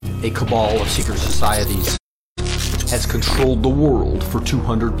a cabal of secret societies has controlled the world for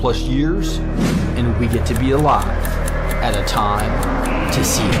 200 plus years, and we get to be alive at a time to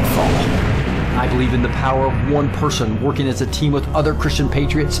see it fall. I believe in the power of one person working as a team with other Christian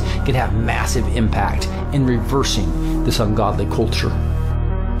patriots can have massive impact in reversing this ungodly culture.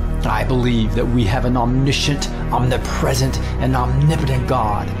 I believe that we have an omniscient, omnipresent, and omnipotent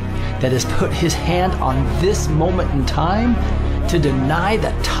God that has put his hand on this moment in time to deny the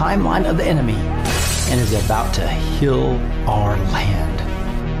timeline of the enemy and is about to heal our land.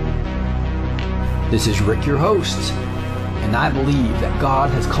 This is Rick, your host, and I believe that God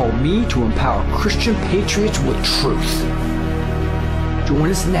has called me to empower Christian patriots with truth. Join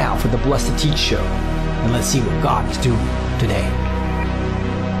us now for the Blessed Teach Show, and let's see what God is doing today.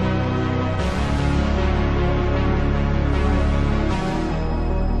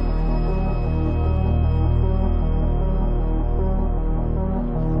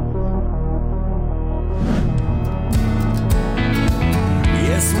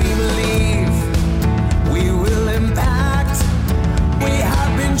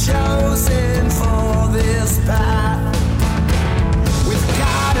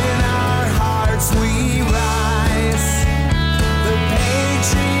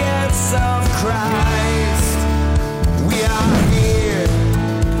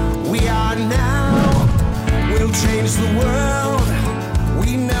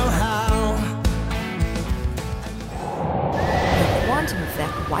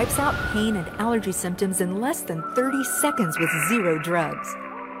 Allergy symptoms in less than 30 seconds with 0 drugs.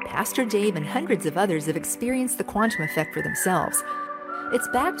 Pastor Dave and hundreds of others have experienced the quantum effect for themselves. It's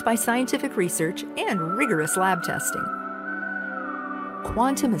backed by scientific research and rigorous lab testing.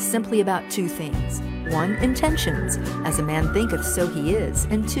 Quantum is simply about 2 things. 1, intentions, as a man thinketh so he is,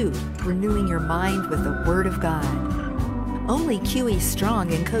 and 2, renewing your mind with the Word of God. Only QE Strong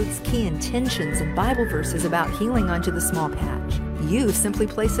encodes key intentions and Bible verses about healing onto the small patch. You simply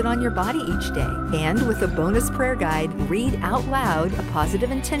place it on your body each day, and with a bonus prayer guide, read out loud a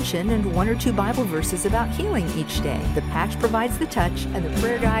positive intention and 1 or 2 Bible verses about healing each day. The patch provides the touch, and the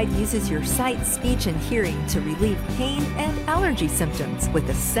prayer guide uses your sight, speech, and hearing to relieve pain and allergy symptoms with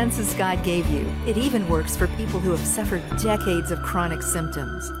the senses God gave you. It even works for people who have suffered decades of chronic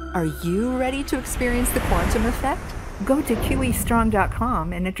symptoms. Are you ready to experience the quantum effect? Go to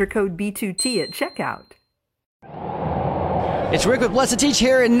QEstrong.com and enter code B2T at checkout. It's Rick with Blessed Teach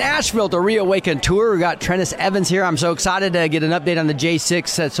here in Nashville, the Reawaken Tour. We got Trennis Evans here. I'm so excited to get an update on the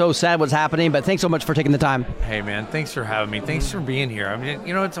J6. It's so sad what's happening, but thanks so much for taking the time. Hey, man, thanks for having me. Thanks for being here. I mean,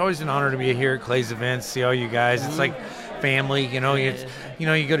 it's always an honor to be here at Clay's events, see all you guys. It's like family, you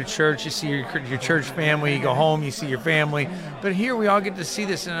go to church, you see your church family, you go home, you see your family. But here we all get to see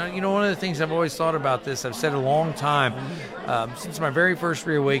this. And, one of the things I've always thought about this, I've said a long time, since my very first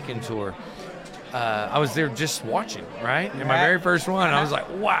Reawaken tour, I was there just watching, right? In my very first one, I was like,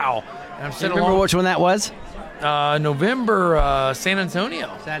 wow. And Do you remember which one that was? November, San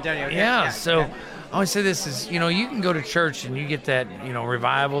Antonio. San Antonio. Yeah. I always say this is, you can go to church and you get that,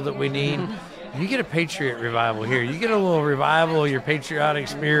 revival that we need. You get a Patriot revival here. You get a little revival of your patriotic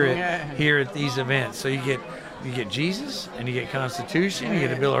spirit here at these events. So you get Jesus, and you get Constitution, you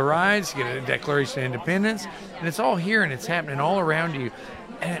get a Bill of Rights, you get a Declaration of Independence, and it's all here, and it's happening all around you.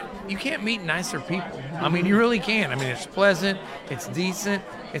 And you can't meet nicer people. I mean, you really can. I mean, it's pleasant, it's decent,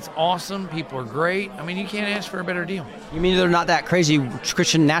 it's awesome, people are great. I mean, you can't ask for a better deal. You mean they're not that crazy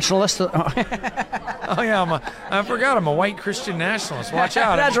Christian nationalist? Oh, yeah, I forgot I'm a white Christian nationalist. Watch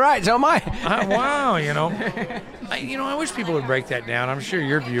out. That's right, so am I. Wow, I wish people would break that down. I'm sure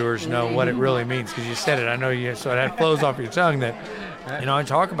your viewers know what it really means because you said it. I know you, so it flows off your tongue that, I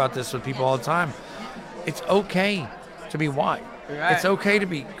talk about this with people all the time. It's okay to be white. Right. It's okay to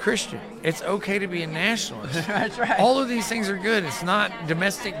be Christian. It's okay to be a nationalist. That's right. All of these things are good. It's not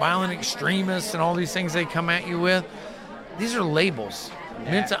domestic violent extremists and all these things they come at you with. These are labels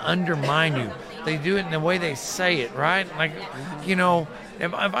meant to undermine you. They do it in the way they say it, right? Like,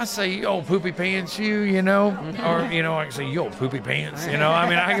 if I say, yo, poopy pants you, or, I can say, yo, poopy pants, I mean,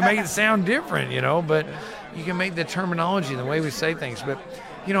 I can make it sound different, but you can make the terminology, the way we say things. But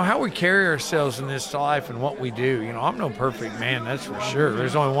how we carry ourselves in this life and what we do. I'm no perfect man, that's for sure.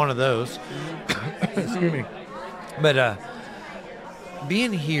 There's only one of those. Excuse me. But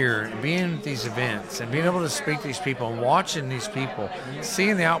being here, being at these events, and being able to speak to these people, and watching these people,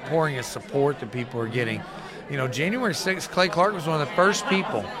 seeing the outpouring of support that people are getting. January 6th, Clay Clark was one of the first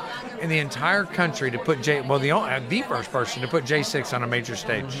people in the entire country to put the first person to put J6 on a major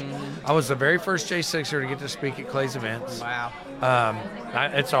stage. I was the very first J6er to get to speak at Clay's events. Wow.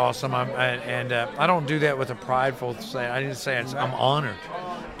 It's awesome. I don't do that with a prideful say. I just say I'm honored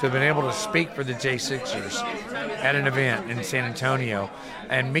to have been able to speak for the J6ers at an event in San Antonio.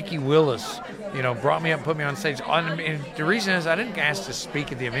 And Mickey Willis, brought me up and put me on stage. And the reason is I didn't ask to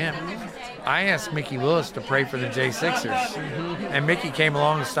speak at the event. I asked Mickey Willis to pray for the J6ers. And Mickey came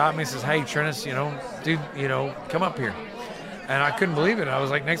along and stopped me and says, hey, Trennis, dude, come up here. And I couldn't believe it. I was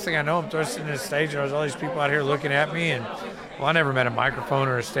like, next thing I know, I'm thrusting in the stage, and there's all these people out here looking at me. And, well, I never met a microphone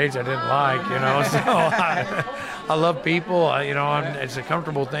or a stage I didn't like, So I love people. It's a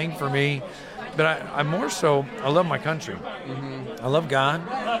comfortable thing for me. But I more so, I love my country. I love God.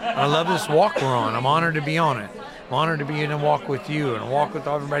 I love this walk we're on. I'm honored to be on it. I'm honored to be in a walk with you and a walk with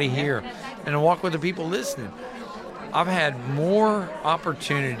everybody here and a walk with the people listening. I've had more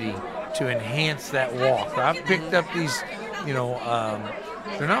opportunity to enhance that walk. I've picked up these,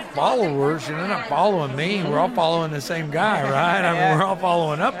 they're not followers. They're not following me. We're all following the same guy, right? I mean, we're all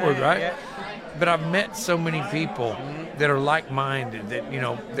following upward, right? But I've met so many people that are like-minded, that,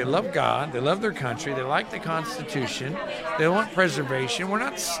 they love God, they love their country, they like the Constitution, they want preservation. We're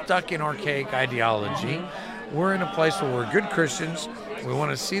not stuck in archaic ideology. We're in a place where we're good Christians. We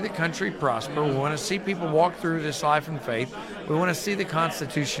want to see the country prosper. We want to see people walk through this life in faith. We want to see the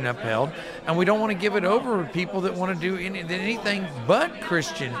Constitution upheld. And we don't want to give it over to people that want to do anything but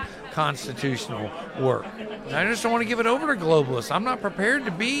Christian constitutional work. And I just don't want to give it over to globalists. I'm not prepared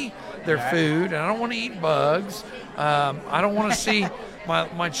to be their food, and I don't want to eat bugs. I don't want to see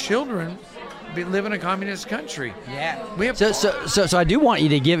my children live in a communist country. Yeah. We have So I do want you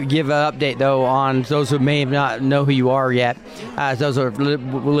to give an update though on those who may not know who you are yet. Those who are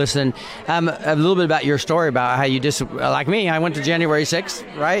listening, a little bit about your story about how you just, like me, I went to January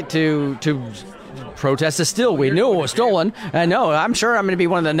 6th, right, to protest the still. We knew it was stolen. I know. I'm sure I'm going to be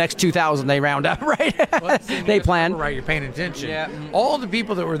one of the next 2,000 they round up, right? Well, they plan. Right, you're paying attention. Yeah. All the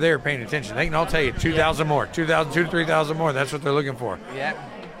people that were there paying attention. They can all tell you 2,000 more, 2,000, 2,000 to 3,000 more. That's what they're looking for. Yeah.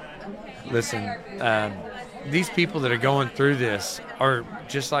 Listen, these people that are going through this are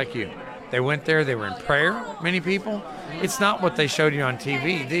just like you. They went there. They were in prayer, many people. It's not what they showed you on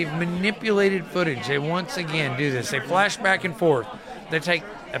TV. They've manipulated footage. They once again do this. They flash back and forth. They take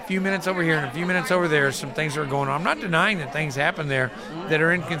a few minutes over here and a few minutes over there. Some things are going on. I'm not denying that things happen there that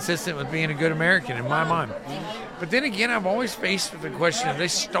are inconsistent with being a good American in my mind. But then again, I'm always faced with the question, if they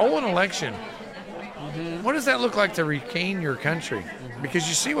stole an election, what does that look like to regain your country? Because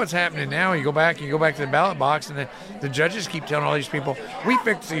you see what's happening now. You go back to the ballot box, and the judges keep telling all these people, we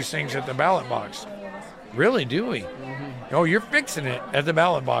fix these things at the ballot box. Really, do we? Oh, you're fixing it at the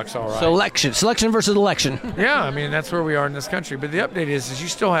ballot box, all right. Selection versus election. Yeah, I mean, that's where we are in this country. But the update is you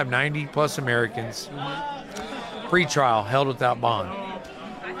still have 90-plus Americans pre-trial held without bond.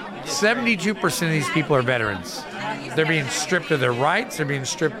 72% of these people are veterans. They're being stripped of their rights. They're being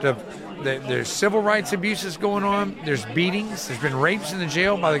stripped of there's civil rights abuses going on. There's beatings. There's been rapes in the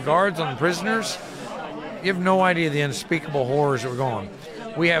jail by the guards on the prisoners. You have no idea the unspeakable horrors that were going on.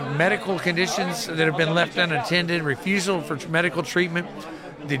 We have medical conditions that have been left unattended, refusal for medical treatment.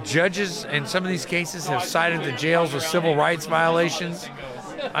 The judges in some of these cases have cited the jails with civil rights violations.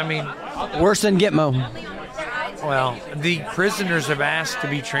 I mean, worse than Gitmo. Well, the prisoners have asked to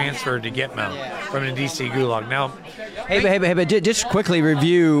be transferred to Gitmo from the D.C. Gulag. Now, hey, just quickly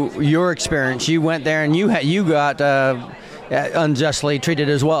review your experience. You went there and you got unjustly treated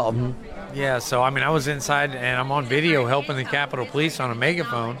as well. Yeah, so I mean, I was inside and I'm on video helping the Capitol Police on a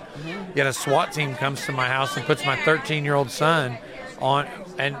megaphone. Yet a SWAT team comes to my house and puts my 13-year-old son on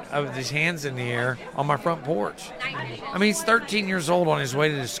and with his hands in the air on my front porch. I mean, he's 13 years old on his way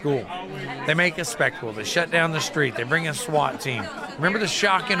to the school. They make a spectacle. They shut down the street. They bring a SWAT team. Remember the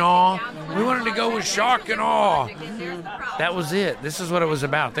shock and awe? We wanted to go with shock and awe. That was it. This is what it was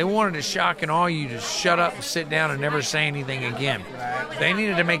about. They wanted to shock and awe you to shut up and sit down and never say anything again. They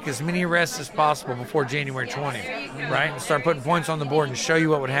needed to make as many arrests as possible before January 20th, right? And start putting points on the board and show you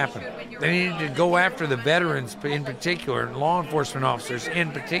what would happen. They needed to go after the veterans in particular, and law enforcement officers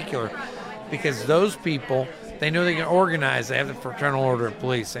in particular, because those people, they know they can organize. They have the Fraternal Order of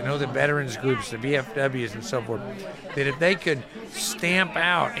Police. They know the veterans groups, the VFWs and so forth, that if they could stamp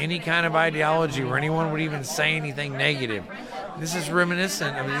out any kind of ideology where anyone would even say anything negative. This is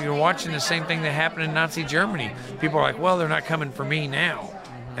reminiscent. I mean, you're watching the same thing that happened in Nazi Germany. People are like, well, they're not coming for me now,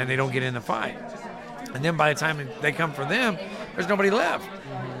 and they don't get in the fight. And then by the time they come for them, there's nobody left.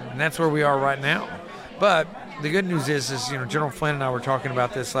 And that's where we are right now. But the good news is General Flynn and I were talking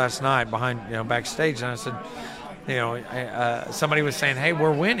about this last night backstage, and I said, somebody was saying, hey,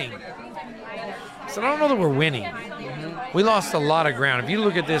 we're winning. I said, I don't know that we're winning. We lost a lot of ground. If you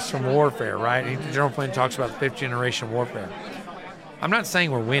look at this from warfare, right? General Flynn talks about fifth generation warfare. I'm not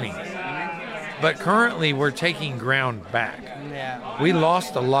saying we're winning. But currently, we're taking ground back. Yeah. We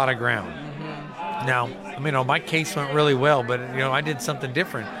lost a lot of ground. Now, I mean, my case went really well, but I did something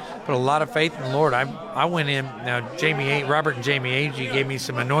different. Put a lot of faith in the Lord. I went in. Now, Robert and Jamie Agee gave me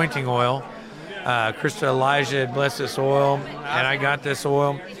some anointing oil. Krista Elijah had blessed this oil, and I got this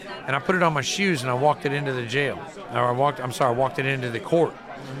oil, and I put it on my shoes, and I walked it into the jail. Or I walked it into the court.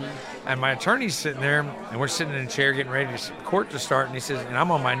 And my attorney's sitting there, and we're sitting in a chair getting ready for court to start, and he says, and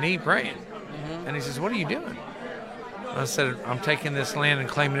I'm on my knee praying. And he says, what are you doing? And I said, I'm taking this land and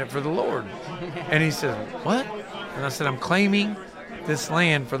claiming it for the Lord. And he said, what? And I said, I'm claiming this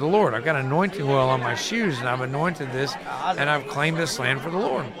land for the Lord. I've got anointing oil on my shoes, and I've anointed this, and I've claimed this land for the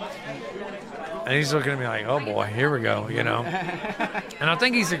Lord. And he's looking at me like, oh boy, here we go, And I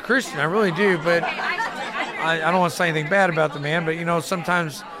think he's a Christian, I really do, but I don't want to say anything bad about the man, but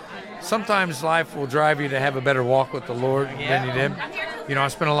sometimes life will drive you to have a better walk with the Lord than you did. I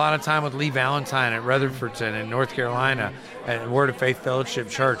spent a lot of time with Lee Valentine at Rutherfordton in North Carolina at Word of Faith Fellowship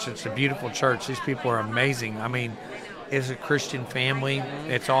Church. It's a beautiful church. These people are amazing. I mean, it's a Christian family.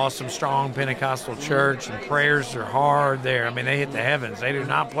 It's awesome, strong Pentecostal church, and prayers are hard there. I mean, they hit the heavens. They do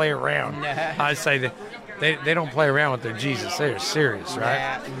not play around. I say that they don't play around with their Jesus. They're serious,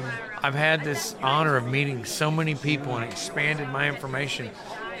 right? I've had this honor of meeting so many people and expanded my information.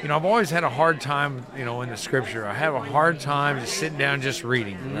 I've always had a hard time, in the scripture. I have a hard time just sitting down just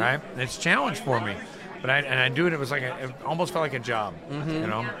reading, right? And it's a challenge for me. But I do it. It was like it almost felt like a job,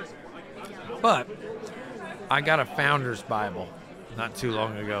 But I got a Founder's Bible not too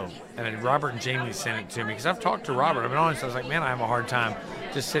long ago, and Robert and Jamie sent it to me because I've talked to Robert. I've been honest. I was like, man, I have a hard time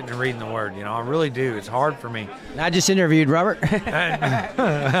just sitting and reading the Word. I really do. It's hard for me. I just interviewed Robert.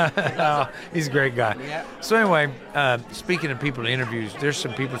 He's a great guy. Yeah. So anyway, speaking of people to interviews, there's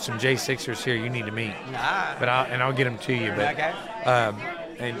some people, some J6ers here you need to meet. But I'll get them to you. But, okay.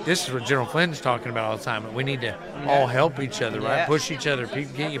 And this is what General Flynn's talking about all the time. We need to all help each other, right? Yeah. Push each other,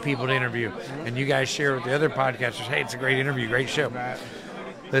 get you people to interview. And you guys share with the other podcasters, hey, it's a great interview, great show. Right.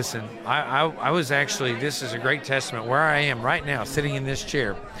 Listen, I was actually, this is a great testament. Where I am right now, sitting in this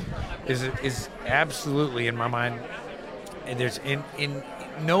chair, is absolutely in my mind, and there's in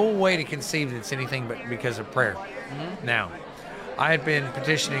no way to conceive that it's anything but because of prayer. Now, I had been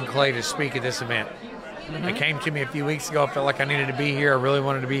petitioning Clay to speak at this event. It came to me a few weeks ago. I felt like I needed to be here. I really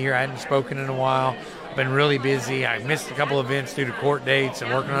wanted to be here. I hadn't spoken in a while. I've been really busy. I missed a couple events due to court dates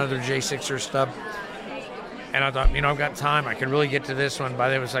and working on other J6er stuff. And I thought, I've got time. I can really get to this one. By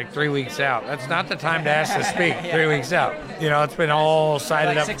then, it was like 3 weeks out. That's not the time to ask to speak. 3 weeks out. It's been all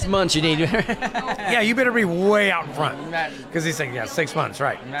sided up. 6 months you need. Yeah, you better be way out in front. Because he's saying, 6 months,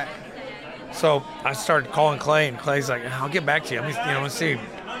 right. So I started calling Clay, and Clay's like, I'll get back to you. Let's see.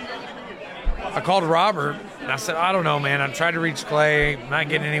 I called Robert, and I said, I don't know, man. I tried to reach Clay. I'm not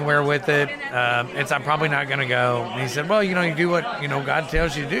getting anywhere with it. I'm probably not going to go. And he said, well, you do what, God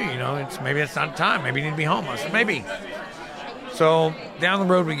tells you to do. Maybe it's not time. Maybe you need to be home. I said, maybe. So down the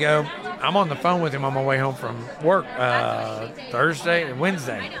road we go. I'm on the phone with him on my way home from work Wednesday.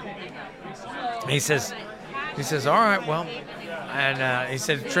 And he says, all right, well. And he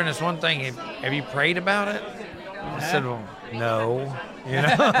said, Trent, one thing. Have you prayed about it? I said, well, no.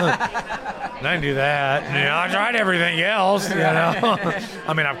 I didn't do that. I tried everything else.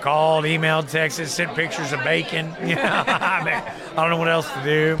 I've called, emailed, texted, sent pictures of bacon. I don't know what else to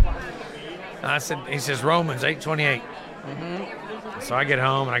do. He says Romans 8:28. So I get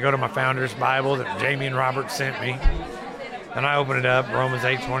home and I go to my Founder's Bible that Jamie and Robert sent me, and I open it up, Romans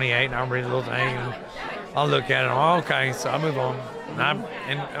 8:28, and I read the little thing, and I'll look at it. And okay, so I move on. And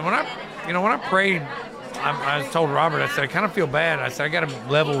when I prayed. I told Robert, I said, I kind of feel bad. I said, I got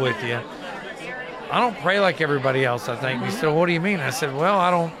to level with you. I don't pray like everybody else, I think. He said, well, what do you mean? I said, well, I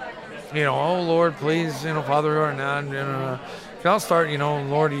don't, oh, Lord, please, Father, or not. If I'll start,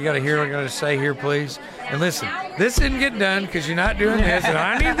 Lord, you got to hear what I got to say here, please. And listen, this didn't get done because you're not doing this. And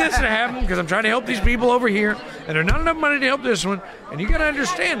I need this to happen because I'm trying to help these people over here. And there's not enough money to help this one. And you got to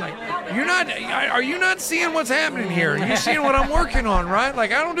understand, are you not seeing what's happening here? Are you seeing what I'm working on, right? I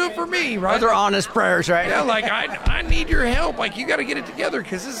don't do it for me, right? Those are honest prayers, right? Yeah, I need your help. You got to get it together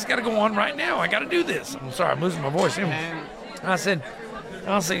because this has got to go on right now. I got to do this. I'm sorry, I'm losing my voice. I said,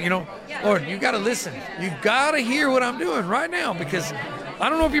 Lord, you got to listen. You got to hear what I'm doing right now because I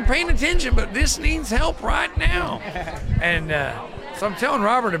don't know if you're paying attention, but this needs help right now. And so I'm telling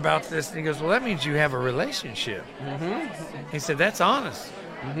Robert about this, and he goes, well, that means you have a relationship. He said, that's honest.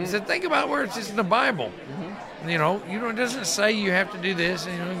 He said, think about where it's just in the Bible. It doesn't say you have to do this.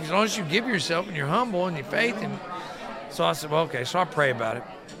 As long as you give yourself and you're humble and your faith. And so I said, well, okay. So I pray about it.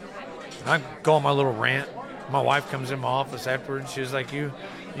 And I go on my little rant. My wife comes in my office afterwards. She was like, you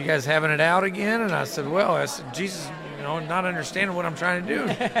you guys having it out again? And I said, well, Jesus, not understanding what I'm trying to do.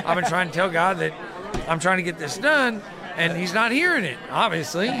 I've been trying to tell God that I'm trying to get this done, and he's not hearing it,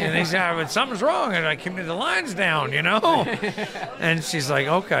 obviously. And he's like, something's wrong, and I keep the lines down, And she's like,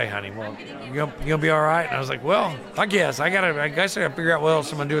 okay, honey, well, you're gonna be all right. And I was like, well, I guess I gotta figure out what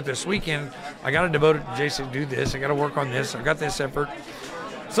else I'm gonna do with this weekend. I gotta devote it to Jason to do this. I gotta work on this. I got this effort.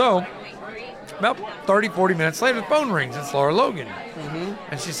 So about 30, 40 minutes later, the phone rings. It's Laura Logan.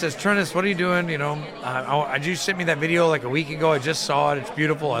 And she says, Trennis, what are you doing? You sent me that video like a week ago. I just saw it. It's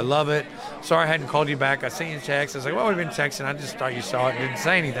beautiful. I love it. Sorry I hadn't called you back. I sent you a text. I was like, well, we've been texting. I just thought you saw it. Didn't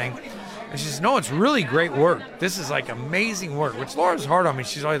say anything. And she says, no, it's really great work. This is like amazing work, which Laura's hard on me.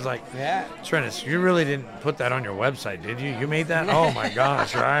 She's always like, yeah, Trennis, you really didn't put that on your website, did you? You made that? Oh, my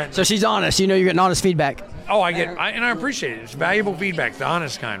gosh, right? So she's honest. You're getting honest feedback. Oh, and I appreciate it. It's valuable feedback, the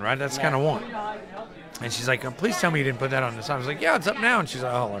honest kind, right? That's kind of one. And she's like, please tell me you didn't put that on the site. I was like, yeah, it's up now. And she's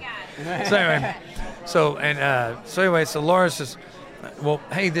like, oh, Lord. So anyway, so Laura says, well,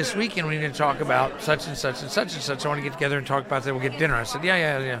 hey, this weekend we need to talk about such and such and such and such. I want to get together and talk about that. We'll get dinner. I said,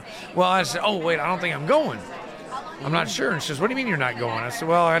 yeah. Well, I said, oh, wait, I don't think I'm going. I'm not sure. And she says, what do you mean you're not going? I said,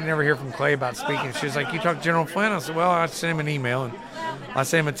 well, I'd never hear from Clay about speaking. She was like, you talked to General Flynn? I said, well, I sent him an email, and I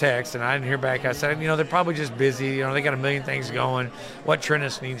sent him a text, and I didn't hear back. I said, they're probably just busy. They got a million things going. What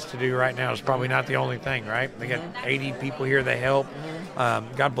Trennis needs to do right now is probably not the only thing, right? They got 80 people here they help.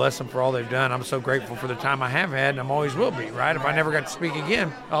 God bless them for all they've done. I'm so grateful for the time I have had, and I always will be, right? If I never got to speak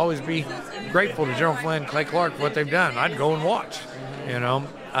again, I'll always be grateful to General Flynn, Clay Clark for what they've done. I'd go and watch,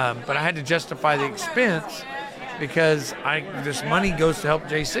 But I had to justify the expense because this money goes to help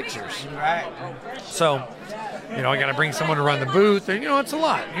J6ers. Right. So, I got to bring someone to run the booth. And, it's a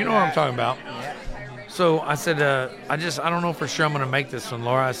lot. You know what I'm talking about. So I said, I don't know for sure I'm going to make this one,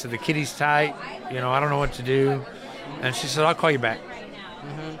 Laura. I said, the kitty's tight. I don't know what to do. And she said, I'll call you back.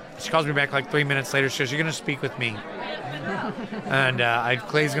 She calls me back like 3 minutes later. She says, you're going to speak with me. And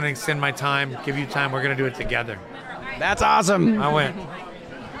Clay's going to extend my time, give you time. We're going to do it together. That's awesome. I went.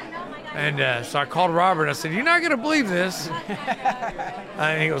 And so I called Robert. I said, you're not going to believe this.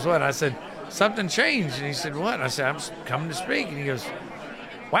 And he goes, what? I said, something changed. And he said, what? I said, I'm coming to speak. And he goes,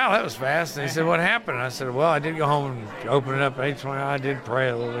 wow, that was fast. And he said, what happened? And I said, well, I did go home and open it up at 8:20. I did pray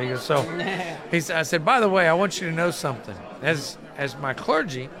a little. He goes, so I said, by the way, I want you to know something. As my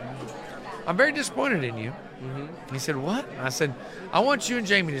clergy, I'm very disappointed in you. He said, what? I said, I want you and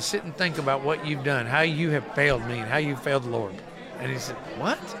Jamie to sit and think about what you've done, how you have failed me, and how you failed the Lord. And he said,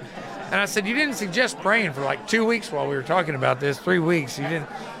 what? And I said, you didn't suggest praying for like 2 weeks while we were talking about this, 3 weeks. You didn't.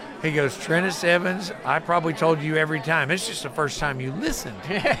 He goes, Trennis Evans, I probably told you every time. It's just the first time you listened.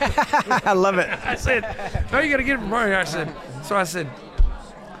 I love it. I said, no, you got to get it from Mario. I said,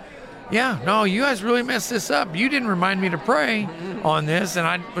 yeah, no, you guys really messed this up. You didn't remind me to pray on this, and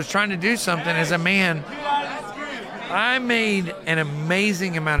I was trying to do something as a man. I made an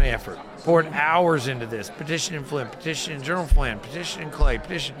amazing amount of effort. Poured hours into this. Petitioning Flynn, petitioning General Flynn, petitioning Clay,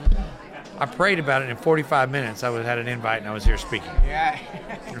 I prayed about it in 45 minutes. I had an invite and I was here speaking. Yeah.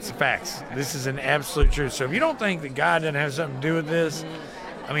 It's the facts. This is an absolute truth. So if you don't think that God doesn't have something to do with this,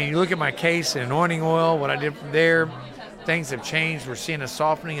 you look at my case and anointing oil, what I did from there, things have changed. We're seeing a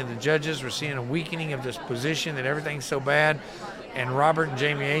softening of the judges. We're seeing a weakening of this position that everything's so bad. And Robert and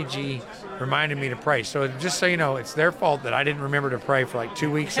Jamie A.G. reminded me to pray. So just so you know, it's their fault that I didn't remember to pray for like 2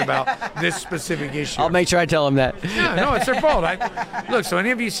 weeks about this specific issue. I'll make sure I tell them that. Yeah, no, it's their fault. Look, so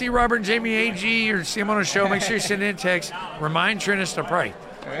any of you see Robert and Jamie A.G. or see them on a show, make sure you send in a text. Remind Trennis to pray.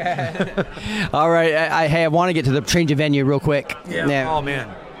 All right. I want to get to the change of venue real quick. Yeah. Oh,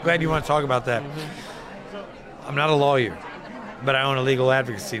 man. Glad you want to talk about that. I'm not a lawyer, but I own a legal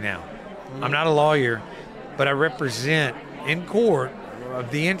advocacy now. I'm not a lawyer, but I represent in court of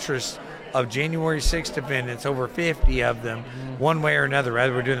the interests of January 6th defendants, over 50 of them, one way or another.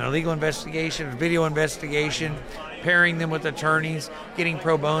 Rather, we're doing a legal investigation, a video investigation, pairing them with attorneys, getting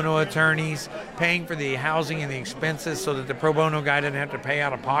pro bono attorneys, paying for the housing and the expenses so that the pro bono guy doesn't have to pay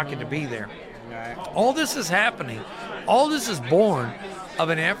out of pocket to be there. All this is happening. All this is born of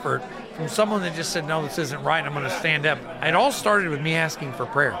an effort from someone that just said, no, this isn't right, I'm going to stand up. It all started with me asking for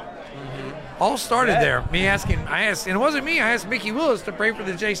prayer. All started there. I asked, and it wasn't me. I asked Mickey Willis to pray for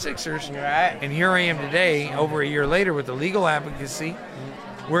the J6ers. Right. And here I am today, over a year later, with the legal advocacy.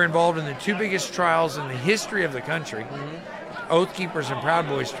 We're involved in the two biggest trials in the history of the country, Oath Keepers and Proud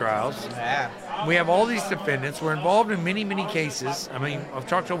Boys trials. Yeah. We have all these defendants. We're involved in many, many cases. I've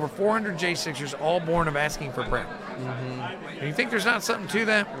talked to over 400 J6ers, all born of asking for prayer. And you think there's not something to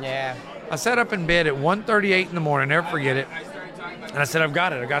that? Yeah. I sat up in bed at 1:38 in the morning, never forget it, and I said, I've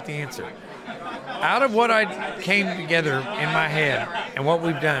got it. I got the answer. out of what I came together in my head and what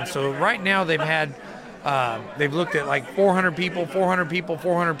we've done. So right now they've looked at like 400 people,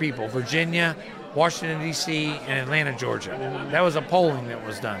 Virginia, Washington, D.C., and Atlanta, Georgia. That was a polling that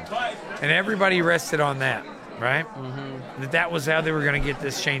was done. And everybody rested on that, right? That was how they were going to get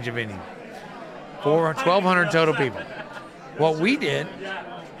this change of venue. 1,200 total people. What we did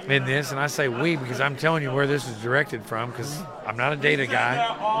in this, and I say we because I'm telling you where this is directed from, because I'm not a data guy,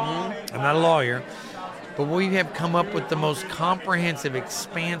 I'm not a lawyer, but we have come up with the most comprehensive,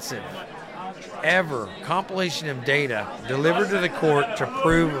 expansive ever compilation of data delivered to the court to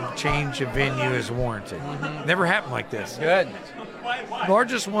prove a change of venue is warranted. Never happened like this. Good.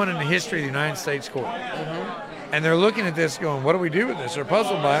 Largest one in the history of the United States court. And they're looking at this going, what do we do with this? They're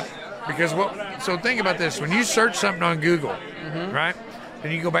puzzled by it. Because so think about this. When you search something on Google, right?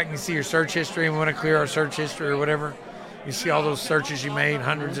 And you go back and you see your search history, and we want to clear our search history or whatever. You see all those searches you made,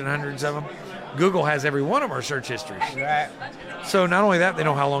 hundreds and hundreds of them. Google has every one of our search histories. Right. So not only that, they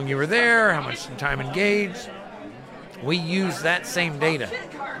know how long you were there, how much time engaged. We use that same data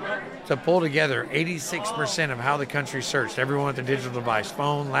to pull together 86% of how the country searched. Everyone with a digital device,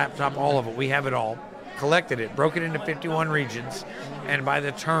 phone, laptop, all of it. We have it all. Collected it, broke it into 51 regions, and by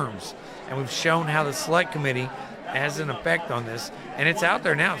the terms. And we've shown how the select committee has an effect on this. And it's out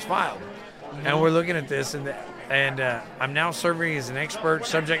there now, it's filed. And we're looking at this, and I'm now serving as an expert,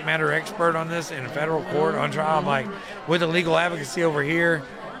 subject matter expert on this in a federal court on trial. I'm like, with the legal advocacy over here,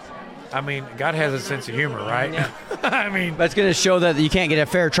 I mean, God has a sense of humor, right? Yeah. I mean, That's going to show that you can't get a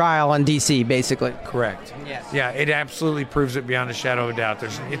fair trial in D.C., basically. correct. Yes. Yeah, it absolutely proves it beyond a shadow of a doubt.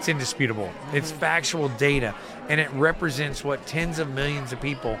 It's indisputable. It's factual data, and it represents what tens of millions of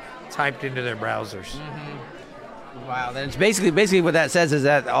people typed into their browsers. Wow. Then it's basically what that says is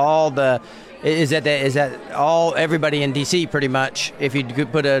that everybody in D.C. pretty much, if you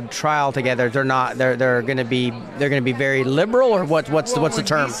could put a trial together, they're going to be very liberal, or what's the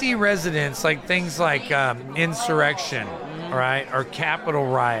term? D.C. residents, like things like insurrection, right, or Capitol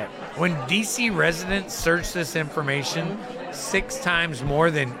riot. When D.C. residents search this information 6 times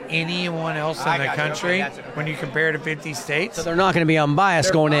more than anyone else in the country, when you compare to 50 states, So they're not going to be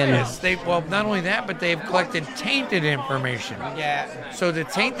unbiased going in. Well, not only that, but they've collected tainted information. Yeah. So the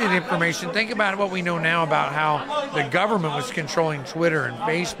tainted information, think about what we know now about how the government was controlling Twitter and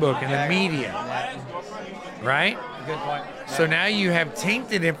Facebook and the media, right? Good point. So now you have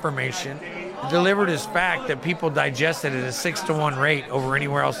tainted information delivered as fact that people digest it at a 6-to-1 rate over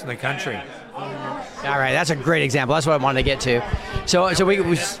anywhere else in the country. All right, that's a great example. That's what I wanted to get to. So we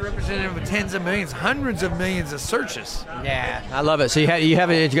That's representative of tens of millions, hundreds of millions of searches. yeah, I love it. So you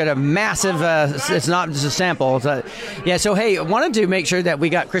got a massive. It's not just a sample. So hey, I wanted to make sure that we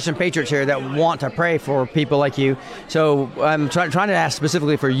got Christian patriots here that want to pray for people like you. So I'm trying to ask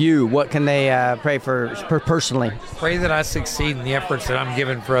specifically for you. What can they pray for personally? Pray that I succeed in the efforts that I'm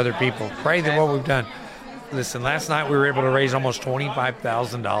giving for other people. Pray that what we've done. Listen, last night we were able to raise almost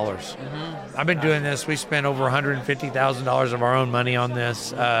 $25,000. I've been doing this. We spent over $150,000 of our own money on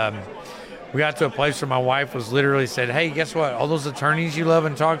this. We got to a place where my wife was literally said, hey, guess what? All those attorneys you love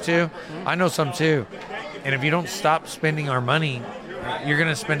and talk to, I know some too. And if you don't stop spending our money, you're going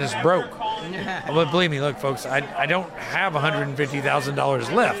to spend us broke. But believe me, look, folks, I don't have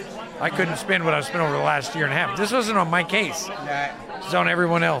 $150,000 left. I couldn't spend what I've spent over the last year and a half. This wasn't on my case. It's on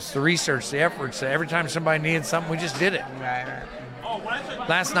everyone else. The research, the efforts. Every time somebody needed something, we just did it.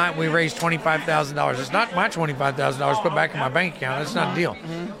 Last night we raised $25,000. It's not my $25,000 put back in my bank account. That's not a deal.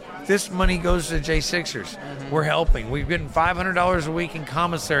 This money goes to the J6ers. We're helping. We're getting $500 a week in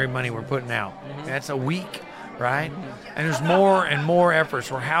commissary money we're putting out. That's a week, right? And there's more and more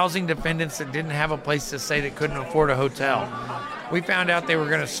efforts. We're housing defendants that didn't have a place to stay, that couldn't afford a hotel. We found out they were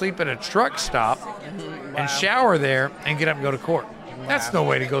going to sleep at a truck stop and shower there and get up and go to court. That's no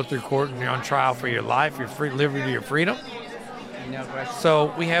way to go through court and you're on trial for your life, your free liberty, your freedom.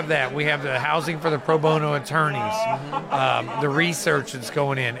 So we have that. We have the housing for the pro bono attorneys, the research that's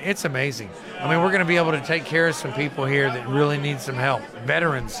going in. It's amazing. I mean, we're going to be able to take care of some people here that really need some help.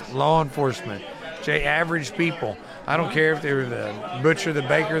 Veterans, law enforcement, average people. I don't care if they're the butcher, the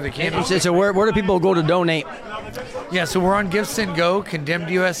baker, the candle. So where do people go to donate? Yeah, so we're on Give, Send, Go, Condemned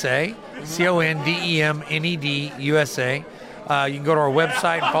USA, CONDEMNED USA. You can go to our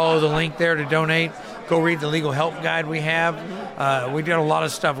website and follow the link there to donate. Go read the legal help guide we have. We got a lot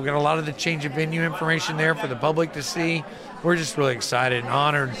of stuff. We got a lot of the change of venue information there for the public to see. We're just really excited and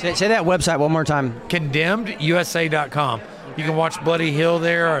honored. Say that website one more time. CondemnedUSA.com. You can watch Bloody Hill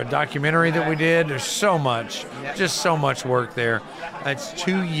there, a documentary that we did. There's so much, just so much work there. It's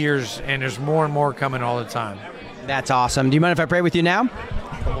 2 years, and there's more and more coming all the time. That's awesome. Do you mind if I pray with you now?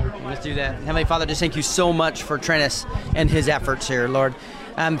 Let's do that. Heavenly Father, just thank you so much for Trennis and his efforts here, Lord.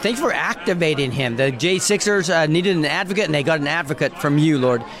 Thanks for activating him. The J6ers needed an advocate, and they got an advocate from you,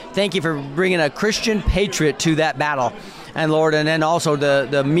 Lord. Thank you for bringing a Christian patriot to that battle. And Lord, and then also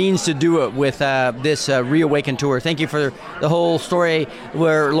the means to do it with this Reawaken tour. Thank you for the whole story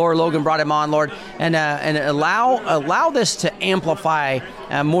where Laura Logan brought him on, Lord, and allow this to amplify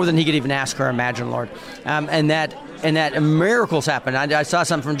more than he could even ask or imagine, Lord, and that miracles happen. I saw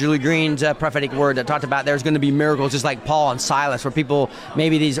something from Julie Green's prophetic word that talked about there's going to be miracles just like Paul and Silas, where people,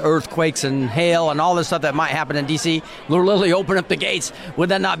 maybe these earthquakes and hail and all this stuff that might happen in D.C., Lord, literally open up the gates. Would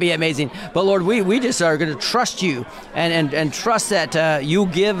that not be amazing? But Lord, we just are going to trust you and trust that you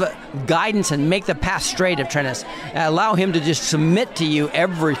give guidance and make the path straight of Trennis. Allow him to just submit to you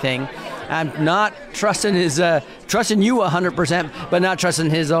everything. I'm not trusting trusting you 100%, but not trusting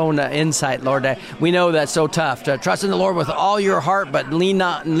his own insight, Lord. We know that's so tough to trust in the Lord with all your heart, but lean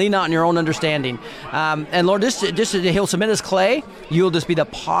not on your own understanding. And Lord, just he'll submit as clay. You'll just be the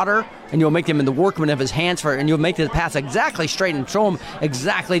potter, and you'll make him in the workman of his hands and you'll make the path exactly straight and show him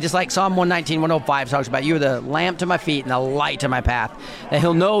exactly, just like Psalm 119, 105 talks about. You are the lamp to my feet and the light to my path. And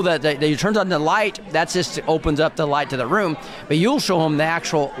he'll know that he turns on the light. That just opens up the light to the room, but you'll show him the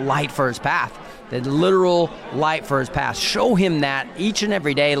actual light for his path. The literal light for his path. Show him that each and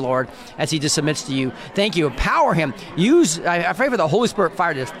every day, Lord, as he just submits to you. Thank you. Empower him. I pray for the Holy Spirit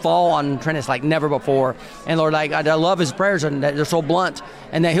fire to fall on Trennis like never before. And Lord, I love his prayers, and that they're so blunt,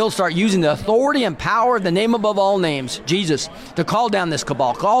 and that he'll start using the authority and power of the name above all names, Jesus, to call down this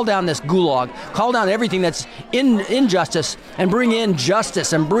cabal, call down this gulag, call down everything that's injustice, and bring in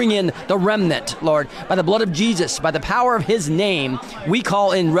justice and bring in the remnant, Lord. By the blood of Jesus, by the power of his name, we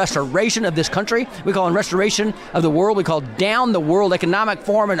call in restoration of this country. We call in restoration of the world. We call down the World Economic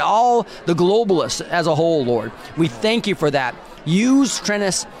Forum and all the globalists as a whole, Lord. We thank you for that. Use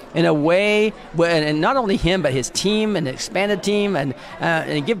Trennis in a way, and not only him, but his team and the expanded team, and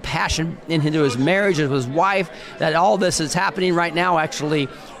give passion into his marriage and his wife, that all this is happening right now actually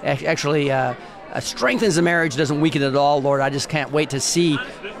strengthens the marriage, doesn't weaken it at all, Lord. I just can't wait to see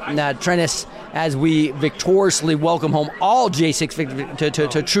Trennis as we victoriously welcome home all J6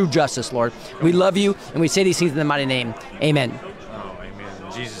 to true justice, Lord. We love you, and we say these things in the mighty name. Amen. Oh, amen.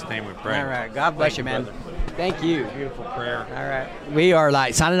 In Jesus' name we pray. All right. God bless you, man. Brother. Thank you. Beautiful prayer. All right. We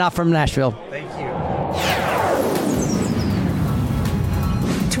are signing off from Nashville. Thank you.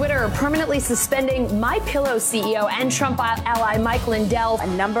 Twitter permanently suspending MyPillow CEO and Trump ally Mike Lindell. A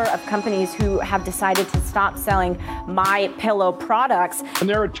number of companies who have decided to stop selling MyPillow products. And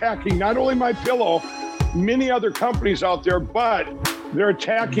they're attacking not only MyPillow, many other companies out there, but they're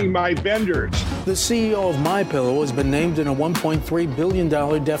attacking my vendors. The CEO of MyPillow has been named in a $1.3 billion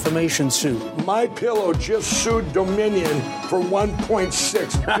defamation suit. MyPillow just sued Dominion for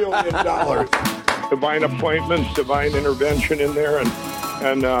 $1.6 billion. Divine appointments, divine intervention in there,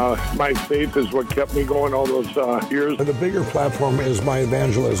 and my faith is what kept me going all those years. The bigger platform is my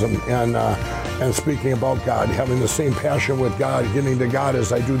evangelism and speaking about God, having the same passion with God, getting to God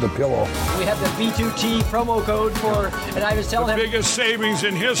as I do the pillow. We have the B2T promo code and I was telling him. Biggest savings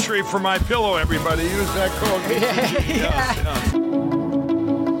in history for my pillow, everybody. Use that code. B2T. Yes.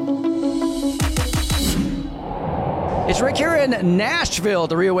 It's Rick here in Nashville,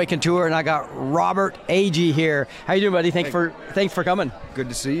 the Reawaken Tour, and I got Robert Agee here. How you doing, buddy? Thanks for coming. Good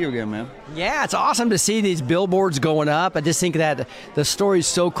to see you again, man. Yeah, it's awesome to see these billboards going up. I just think that the story's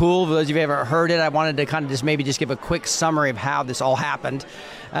so cool. For those of you who haven't heard it, I wanted to kind of just give a quick summary of how this all happened,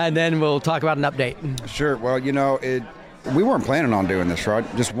 and then we'll talk about an update. Sure. Well, we weren't planning on doing this, right?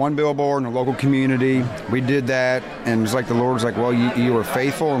 Just one billboard in a local community. We did that, and it's like the Lord's like, well, you were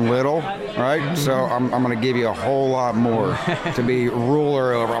faithful and little, right? So I'm going to give you a whole lot more to be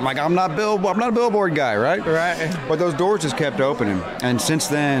ruler over. I'm like, I'm not a billboard guy, right? Right. But those doors just kept opening, and since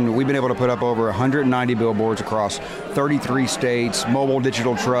then we've been able to put up over 190 billboards across 33 states, mobile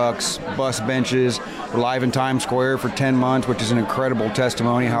digital trucks, bus benches. We're live in Times Square for 10 months, which is an incredible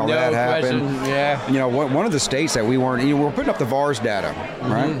testimony how that happened. Yeah. One of the states that we weren't. We're putting up the VARS data,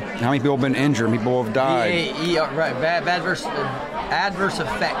 right? Mm-hmm. How many people have been injured? How many people have died? Right. Adverse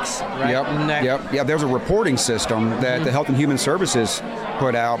effects, right? Yep. There's a reporting system that the Health and Human Services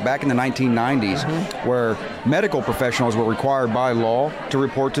put out back in the 1990s where medical professionals were required by law to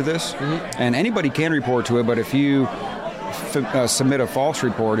report to this. And anybody can report to it, but if you submit a false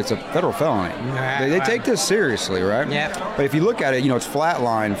report, it's a federal felony. They take this seriously, right? Yeah. But if you look at it, it's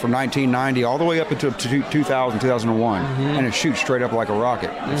flatline from 1990 all the way up into 2000, 2001, and it shoots straight up like a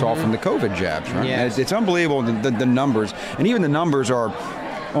rocket. It's all from the COVID jabs, right? Yes. It's unbelievable, the numbers. And even the numbers are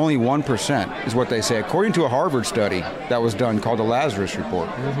only 1% is what they say, according to a Harvard study that was done called the Lazarus Report.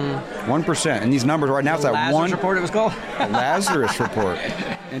 1%. And these numbers right now, it's that Lazarus one. report it was called? Lazarus Report.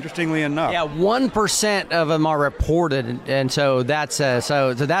 Interestingly enough. Yeah, 1% of them are reported, and so that's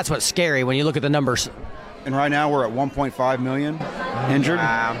so that's what's scary when you look at the numbers. And right now we're at 1.5 million injured.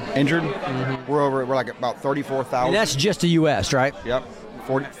 Wow. Injured. We're like about 34,000. And that's just the U.S., right? Yep.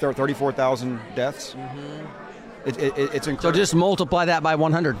 34,000 deaths. It's incredible. So just multiply that by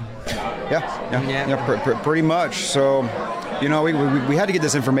 100. Yeah, pretty much. So, you know, we had to get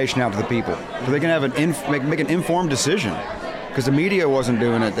this information out to the people so they can have make an informed decision, because the media wasn't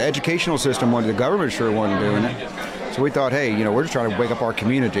doing it, the educational system wasn't, the government sure wasn't doing it. So we thought, hey, you know, we're just trying to wake up our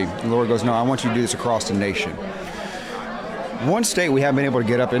community. And the Lord goes, no, I want you to do this across the nation. One state we haven't been able to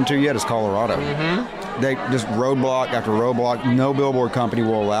get up into yet is Colorado. They just roadblock after roadblock. No billboard company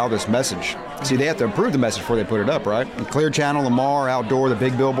will allow this message. See, they have to approve the message before they put it up, right? And Clear Channel, Lamar, Outdoor, the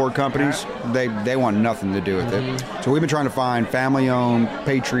big billboard companies, they want nothing to do with it. So we've been trying to find family-owned,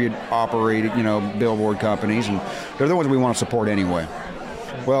 Patriot-operated, you know, billboard companies, and they're the ones we want to support anyway.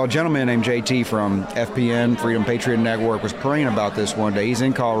 Well, a gentleman named JT from FPN, Freedom Patriot Network, was praying about this one day. He's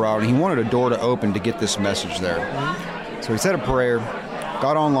in Colorado, and he wanted a door to open to get this message there. So he said a prayer,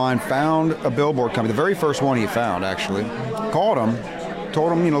 got online, found a billboard company, the very first one he found, actually. Called him,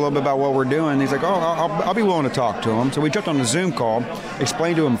 told him, you know, a little bit about what we're doing. He's like, oh, I'll be willing to talk to him. So we jumped on the Zoom call,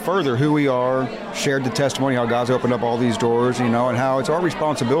 explained to him further who we are, shared the testimony, how God's opened up all these doors, you know, and how it's our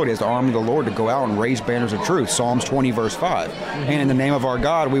responsibility as the army of the Lord to go out and raise banners of truth. Psalms 20, verse 5. And in the name of our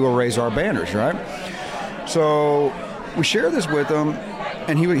God, we will raise our banners, right? So we shared this with him,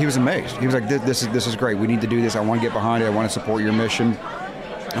 and he was amazed. He was like, this is great. We need to do this. I want to get behind it. I want to support your mission.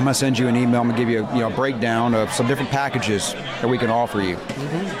 I'm going to send you an email. I'm going to give you a breakdown of some different packages that we can offer you.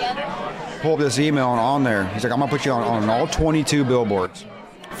 Pull up this email, and on there, he's like, I'm going to put you on all 22 billboards.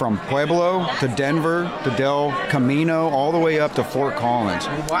 From Pueblo to Denver to Del Camino, all the way up to Fort Collins.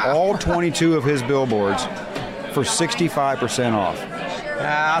 Wow. All 22 of his billboards for 65% off.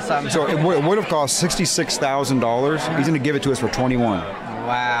 Awesome. So it would have cost $66,000. He's going to give it to us for $21,000.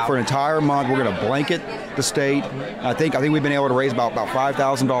 Wow. For an entire month, we're going to blanket the state. I think we've been able to raise about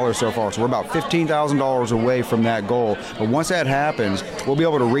 $5,000 so far. So we're about $15,000 away from that goal. But once that happens, we'll be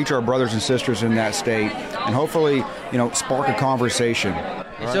able to reach our brothers and sisters in that state and hopefully, you know, spark a conversation.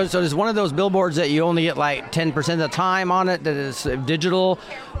 Right. So is one of those billboards that you only get like 10% of the time on it that is digital,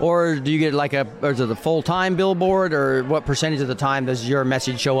 or do you get like or is it a full-time billboard, or what percentage of the time does your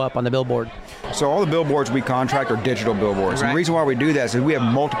message show up on the billboard? So all the billboards we contract are digital billboards. Right. And the reason why we do that is we have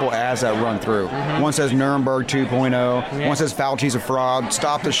multiple ads that run through. One says Nuremberg 2.0. One says Fauci's a fraud,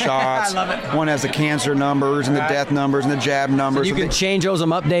 stop the shots. I love it. One has the cancer numbers and the death numbers and the jab numbers. So you can change those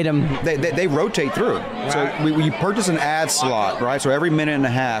and update them. They rotate through. Right. So we purchase an ad slot, right? So every minute and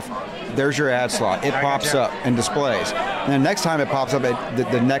a half, there's your ad slot. It pops up and displays. And then next time it pops up,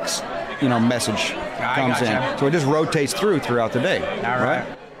 the next message comes in. So it just rotates throughout the day. All right.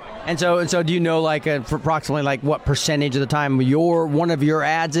 And so do you know for approximately like what percentage of the time one of your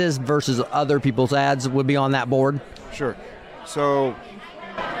ads is versus other people's ads would be on that board? Sure. So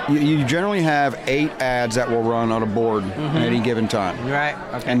you generally have 8 ads that will run on a board at any given time. Right.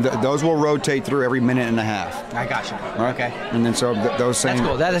 Okay. And those will rotate through every minute and a half. I gotcha. Right? Okay. And then so those same... That's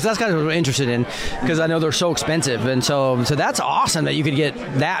cool. That's kind of what I'm interested in, because I know they're so expensive. And so that's awesome that you could get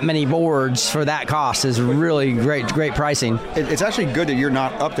that many boards for that cost. Is really great pricing. It's actually good that you're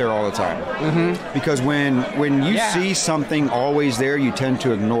not up there all the time. Because when you see something always there, you tend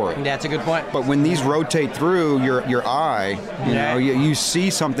to ignore it. That's a good point. But when these rotate through your eye, you see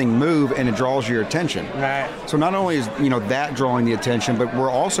something move and it draws your attention. Right. So not only is that drawing the attention, but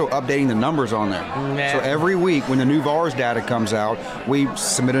we're also updating the numbers on there. So every week when the new VARS data comes out, we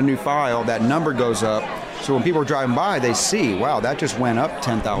submit a new file, that number goes up. So when people are driving by, they see, wow, that just went up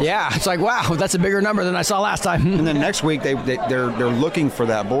 10,000. Yeah, it's like, wow, that's a bigger number than I saw last time. And then next week they're looking for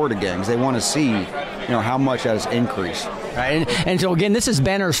that board again because they want to see, how much that has increased. Right, and so again, this is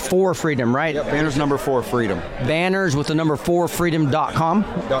Banners for Freedom, right? Yep, Banners number 4 Freedom. Banners with the number 4 freedom.com.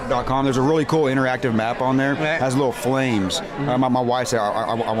 .com. There's a really cool interactive map on there. It has little flames. My wife said,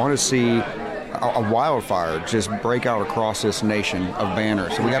 I want to see a wildfire just break out across this nation of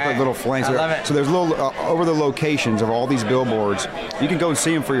banners. So we got little flames. I love it. So there's little over the locations of all these billboards. You can go and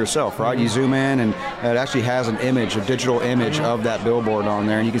see them for yourself, right? You zoom in, and it actually has an image, a digital image of that billboard on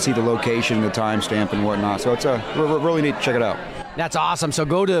there, and you can see the location, the timestamp, and whatnot. So it's really neat to check it out. That's awesome. So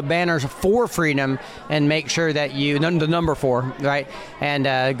go to Banners for Freedom and make sure that the number 4, right?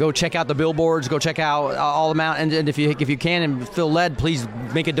 And go check out the billboards. Go check out all of them out. And if you can and feel led, please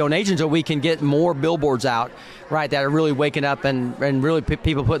make a donation so we can get more billboards out, right? That are really waking up and really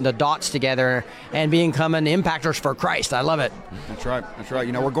people putting the dots together and becoming impactors for Christ. I love it. That's right.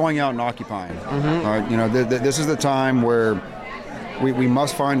 We're going out and occupying. Mm-hmm. All right. This is the time where we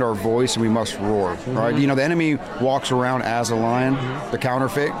must find our voice and we must roar, right? The enemy walks around as a lion, the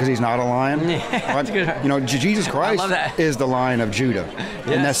counterfeit, because he's not a lion. Right? Jesus Christ is the Lion of Judah. Yes.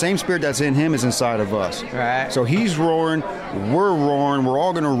 And that same spirit that's in him is inside of us. Right. So he's roaring, we're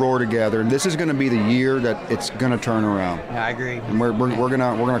all going to roar together, and this is going to be the year that it's going to turn around. Yeah, I agree. And we're going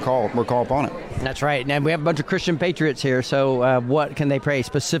to call upon it. That's right. And we have a bunch of Christian patriots here, so what can they pray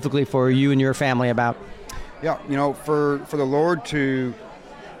specifically for you and your family about? Yeah, for the Lord to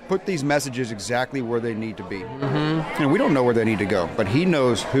put these messages exactly where they need to be. Mm-hmm. And we don't know where they need to go, but he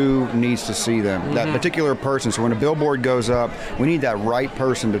knows who needs to see them, mm-hmm. that particular person. So when a billboard goes up, we need that right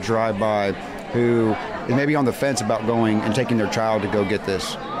person to drive by who is maybe on the fence about going and taking their child to go get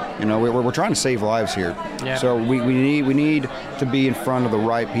this. We're trying to save lives here. Yeah. So we need to be in front of the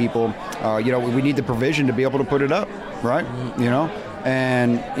right people. We need the provision to be able to put it up, right? Mm-hmm.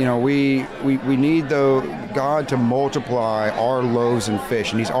 And we need God to multiply our loaves and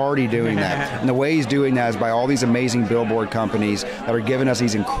fish, and he's already doing that. And the way he's doing that is by all these amazing billboard companies that are giving us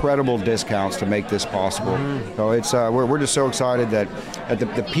these incredible discounts to make this possible. Mm-hmm. So it's we're just so excited that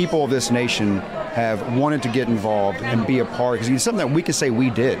the people of this nation have wanted to get involved and be a part, because it's something that we can say we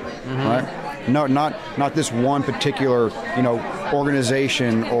did, mm-hmm. right? No, not this one particular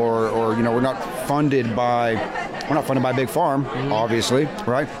organization or we're not funded by Big Farm, mm-hmm. obviously,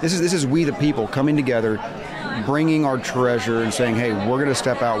 right? This is we the people coming together, bringing our treasure and saying, hey, we're going to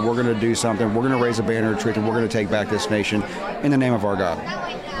step out, we're going to do something, we're going to raise a banner of truth, and we're going to take back this nation in the name of our God.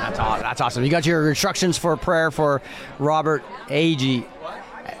 That's awesome. You got your instructions for prayer for Robert Agee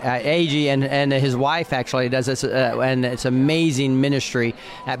and his wife actually does this, and it's amazing ministry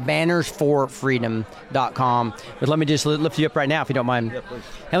at bannersforfreedom.com. But let me just lift you up right now, if you don't mind. Yeah, please.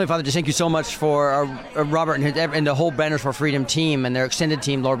 Heavenly Father, just thank you so much for Robert and the whole Banners for Freedom team and their extended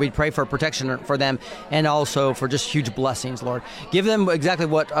team, Lord. We pray for protection for them and also for just huge blessings, Lord. Give them exactly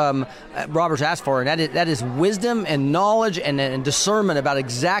what Robert's asked for, and that is wisdom and knowledge and discernment about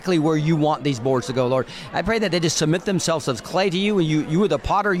exactly where you want these boards to go, Lord. I pray that they just submit themselves as clay to you, and you are the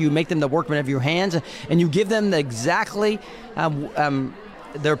potter, you make them the workmen of your hands, and you give them exactly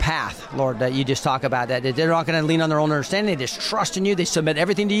their path, Lord, that you just talk about, that they're not going to lean on their own understanding. They just trust in you. They submit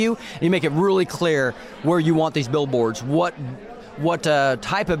everything to you, and you make it really clear where you want these billboards, what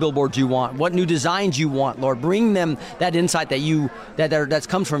type of billboards you want, what new designs you want, Lord. Bring them that insight that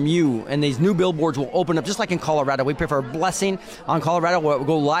comes from you, and these new billboards will open up, just like in Colorado. We pray for a blessing on Colorado. We'll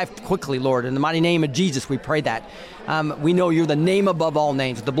go live quickly, Lord. In the mighty name of Jesus, we pray that. We know you're the name above all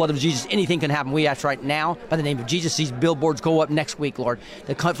names. With the blood of Jesus, anything can happen. We ask right now, by the name of Jesus, these billboards go up next week, Lord.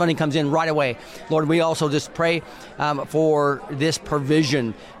 The funding comes in right away. Lord, we also just pray for this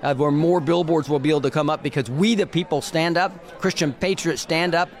provision where more billboards will be able to come up, because we, the people, stand up. Christian patriots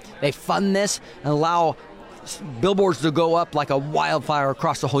stand up. They fund this and allow billboards to go up like a wildfire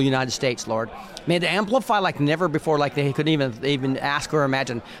across the whole United States, Lord. May it amplify like never before, like they couldn't even ask or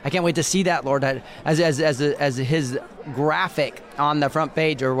imagine. I can't wait to see that, Lord, as his graphic on the front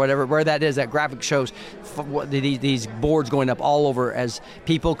page or whatever, where that is, that graphic shows these boards going up all over as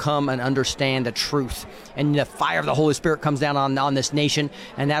people come and understand the truth. And the fire of the Holy Spirit comes down on this nation,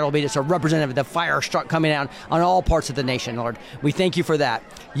 and that'll be just a representative of the fire struck coming down on all parts of the nation, Lord. We thank you for that.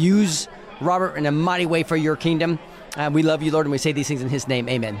 Use Robert in a mighty way for your kingdom. We love you, Lord, and we say these things in his name.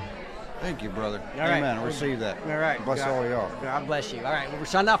 Amen. Thank you, brother. All right. Amen. I receive that. All right. Bless all y'all. God bless you. All right. Well, we're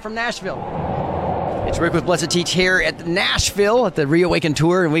signing off from Nashville. It's Rick with Blessed Teach here at Nashville at the Reawaken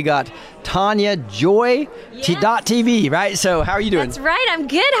Tour, and we got Tanya Joy .tv, right? So how are you doing? That's right. I'm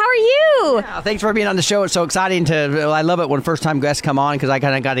good. How are you? Yeah, thanks for being on the show. It's so exciting I love it when first-time guests come on, because I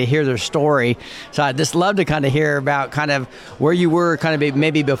kind of got to hear their story. So I just love to kind of hear about kind of where you were kind of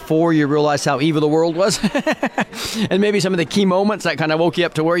maybe before you realized how evil the world was, and maybe some of the key moments that kind of woke you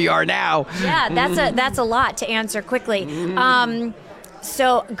up to where you are now. Yeah, that's a lot to answer quickly.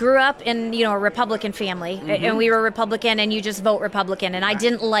 So grew up in, a Republican family, and we were Republican, and you just vote Republican, and I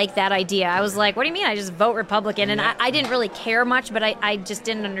didn't like that idea. I was like, what do you mean I just vote Republican? And I didn't really care much, but I just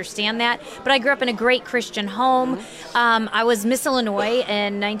didn't understand that. But I grew up in a great Christian home. I was Miss Illinois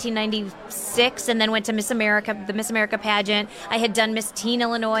in 1996, and then went to Miss America, the Miss America pageant. I had done Miss Teen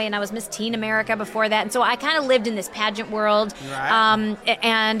Illinois, and I was Miss Teen America before that. And so I kind of lived in this pageant world,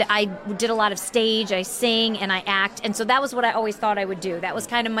 and I did a lot of stage. I sing and I act, and so that was what I always thought I would do. That was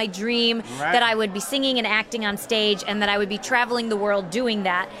kind of my dream, that I would be singing and acting on stage, and that I would be traveling the world doing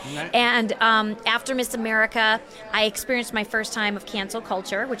that. And after Miss America, I experienced my first time of cancel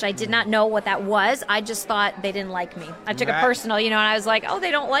culture, which I did not know what that was. I just thought they didn't like me. I took it personal, and I was like, oh,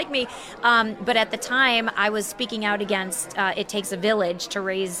 they don't like me. But at the time, I was speaking out against It Takes a Village to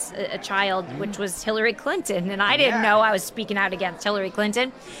Raise a Child, which was Hillary Clinton, and I didn't know I was speaking out against Hillary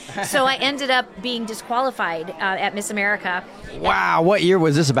Clinton. So I ended up being disqualified at Miss America. Wow, what year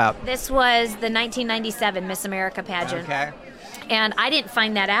was this about? This was the 1997 Miss America pageant. Okay. And I didn't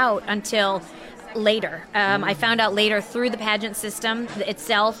find that out until later. I found out later through the pageant system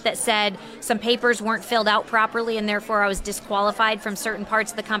itself that said some papers weren't filled out properly, and therefore I was disqualified from certain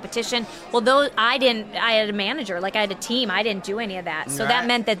parts of the competition. Well, I had a manager, like I had a team. I didn't do any of that. So that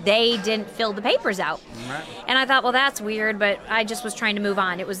meant that they didn't fill the papers out. And I thought, well, that's weird, but I just was trying to move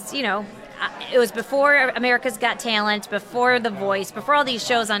on. It was, it was before America's Got Talent, before The Voice, before all these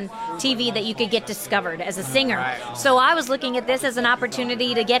shows on TV that you could get discovered as a singer. So I was looking at this as an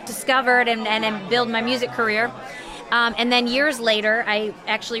opportunity to get discovered and build my music career. And then years later, I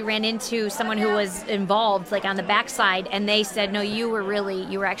actually ran into someone who was involved, like on the backside, and they said, no, you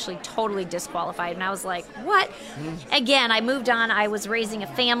were actually totally disqualified. And I was like, what? Again, I moved on. I was raising a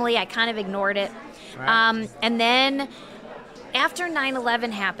family. I kind of ignored it. And then after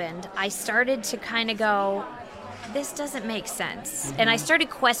 9/11 happened, I started to kind of go, this doesn't make sense. And I started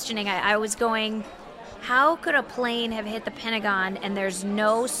questioning. I was going, how could a plane have hit the Pentagon and there's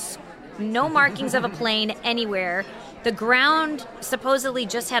no markings of a plane anywhere? The ground supposedly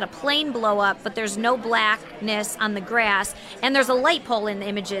just had a plane blow up, but there's no blackness on the grass, and there's a light pole in the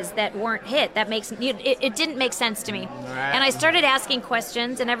images that weren't hit. That makes it didn't make sense to me. And I started asking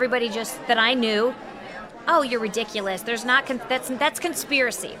questions, and everybody just that I knew, oh, you're ridiculous. There's not that's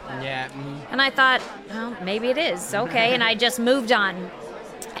conspiracy. And I thought, well, maybe it is. Okay, and I just moved on.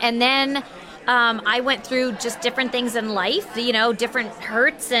 And then I went through just different things in life, different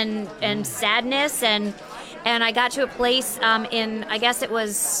hurts and sadness, and I got to a place in, I guess it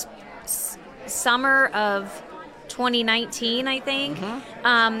was summer of 2019, I think,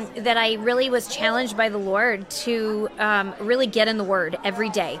 that I really was challenged by the Lord to really get in the Word every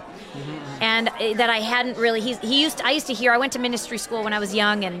day. And that I hadn't really, I used to hear, I went to ministry school when I was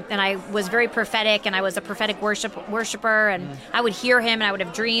young, and I was very prophetic, and I was a prophetic worshiper, and I would hear him, and I would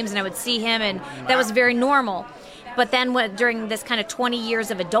have dreams, and I would see him, and that was very normal. But then during this kind of 20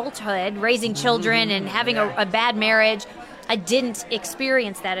 years of adulthood, raising children and having a bad marriage, I didn't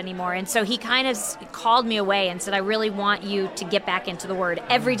experience that anymore. And so he kind of called me away and said, I really want you to get back into the Word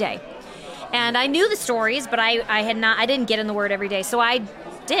every day. And I knew the stories, but I didn't get in the Word every day. So I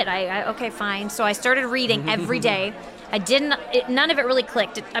did. Okay, fine. So I started reading every day. None of it really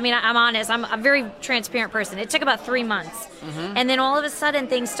clicked. I'm honest. I'm a very transparent person. It took about 3 months. And then all of a sudden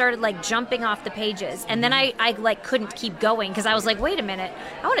things started like jumping off the pages. And then I couldn't keep going because I was like, wait a minute,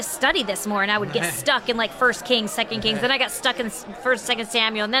 I want to study this more. And I would get stuck in like 1 Kings, 2 Kings. Then I got stuck in 1st, 2nd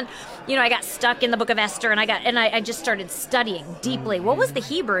Samuel. And then, I got stuck in the book of Esther, and I just started studying deeply. What was the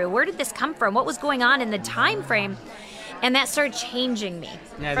Hebrew? Where did this come from? What was going on in the time frame? And that started changing me.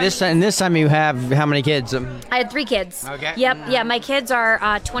 Yeah, this time you have how many kids? I had 3 kids. Okay. Yep. Yeah, my kids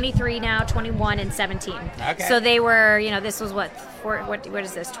are 23 now, 21, and 17. Okay. So they were, this was what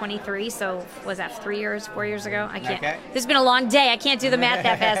is this, 23? So was that 4 years ago? I can't. Okay. This has been a long day. I can't do the math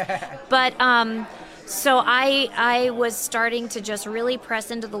that fast. But so I was starting to just really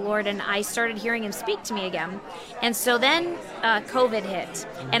press into the Lord, and I started hearing him speak to me again. And so then COVID hit,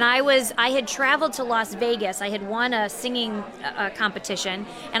 and I had traveled to Las Vegas. I had won a singing competition,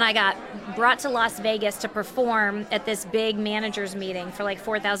 and I got brought to Las Vegas to perform at this big managers meeting for like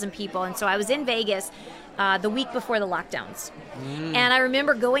 4,000 people. And so I was in Vegas the week before the lockdowns. And I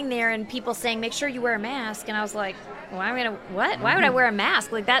remember going there and people saying, make sure you wear a mask. And I was like, why would I wear a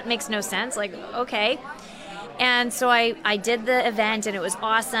mask? Like, that makes no sense. Like, okay. And so I did the event, and it was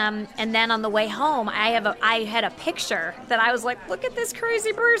awesome. And then on the way home, I had a picture that I was like, look at this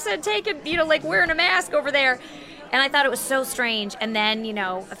crazy person taking, like wearing a mask over there. And I thought it was so strange. And then,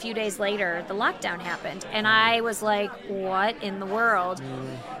 a few days later, the lockdown happened. And I was like, what in the world?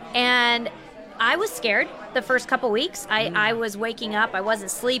 And I was scared the first couple weeks. I was waking up. I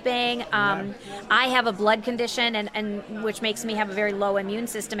wasn't sleeping. I have a blood condition, and which makes me have a very low immune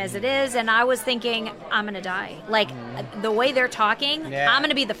system as it is. And I was thinking, I'm going to die. Like, the way they're talking, I'm going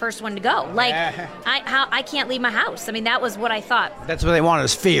to be the first one to go. Like, I can't leave my house. I mean, that was what I thought. That's what they wanted,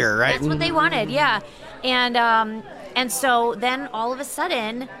 is fear, right? That's what they wanted, yeah. And so then all of a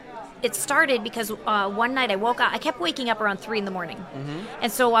sudden, it started because one night I woke up. I kept waking up around 3 a.m.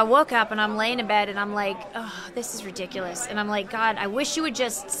 And so I woke up and I'm laying in bed and I'm like, oh, this is ridiculous. And I'm like, God, I wish you would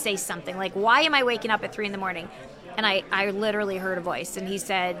just say something. Like, why am I waking up at 3 a.m? And I literally heard a voice, and he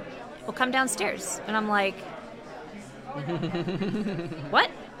said, well, come downstairs. And I'm like, what?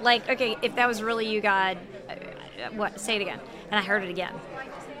 Like, okay, if that was really you, God, what? Say it again. And I heard it again.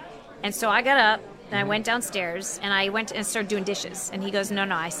 And so I got up. And I went downstairs, and I went and started doing dishes. And he goes, no,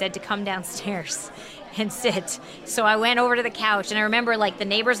 I said to come downstairs and sit. So I went over to the couch, and I remember, like, the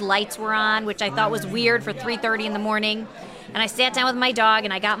neighbors' lights were on, which I thought was weird for 3:30 in the morning. And I sat down with my dog,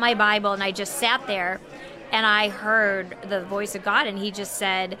 and I got my Bible, and I just sat there, and I heard the voice of God, and he just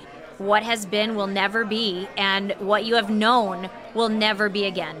said, what has been will never be, and what you have known will never be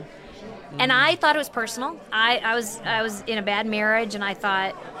again. And I thought it was personal. I was in a bad marriage, and I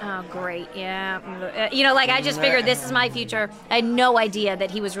thought, oh, great, yeah. I just figured this is my future. I had no idea that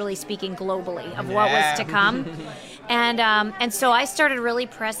he was really speaking globally of what was to come. And so I started really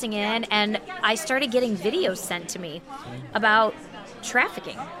pressing in, and I started getting videos sent to me about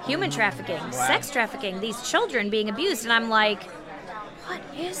trafficking, human trafficking, sex trafficking, these children being abused. And I'm like, what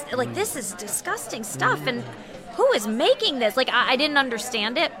is, like, this is disgusting stuff. And who is making this? Like, I didn't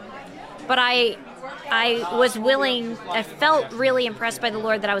understand it. But I was willing, I felt really impressed by the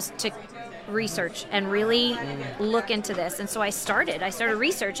Lord that I was to research and really look into this. And so I started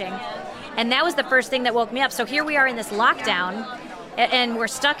researching. And that was the first thing that woke me up. So here we are in this lockdown, and we're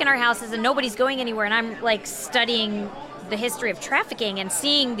stuck in our houses, and nobody's going anywhere. And I'm, like, studying the history of trafficking and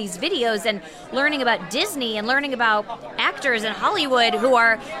seeing these videos and learning about Disney and learning about actors in Hollywood who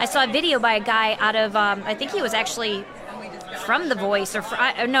are, I saw a video by a guy out of, I think he was actually from The Voice, or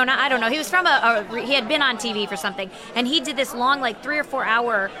I don't know. He was from he had been on TV for something, and he did this long, like 3 or 4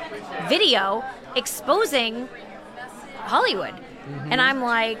 hour video exposing Hollywood. And I'm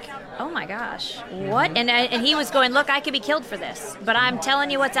like, oh my gosh, what? And he was going, look, I could be killed for this, but I'm telling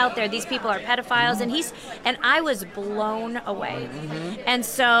you what's out there. These people are pedophiles, and I was blown away. And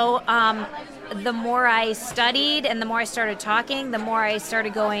so the more I studied and the more I started talking, the more I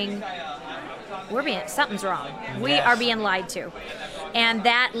started going, something's wrong. We are being lied to. And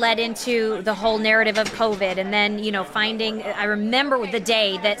that led into the whole narrative of COVID. And then, I remember the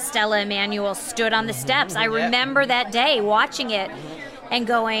day that Stella Emanuel stood on the steps. I remember that day watching it and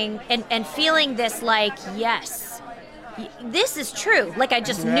going and feeling this, like, yes, this is true. Like, I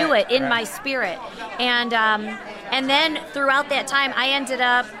just knew it in my spirit. And then throughout that time, I ended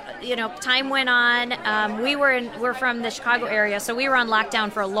up, time went on. We're from the Chicago area, so we were on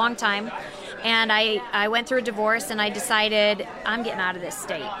lockdown for a long time. And I went through a divorce, and I decided I'm getting out of this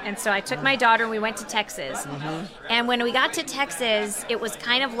state. And so I took my daughter, and we went to Texas. And when we got to Texas, it was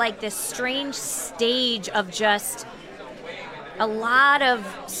kind of like this strange stage of just a lot of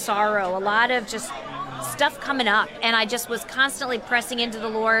sorrow, a lot of just stuff coming up. And I just was constantly pressing into the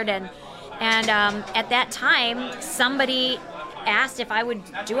Lord. And at that time, somebody asked if I would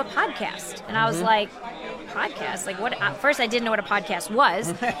do a podcast. And I was like, podcast? Like, what? First, I didn't know what a podcast was.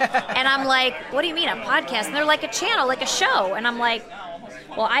 And I'm like, what do you mean, a podcast? And they're like, a channel, like a show. And I'm like,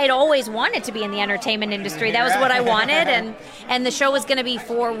 well, I had always wanted to be in the entertainment industry. That was what I wanted. And the show was going to be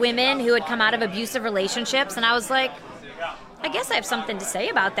for women who had come out of abusive relationships. And I was like, I guess I have something to say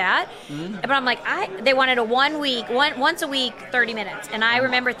about that. But I'm like, they wanted a once a week, 30 minutes. And I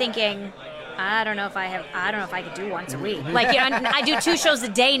remember thinking, I don't know if I could do once a week. Like, I do 2 shows a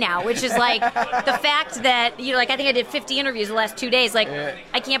day now, which is like the fact that, I think I did 50 interviews the last 2 days. Like,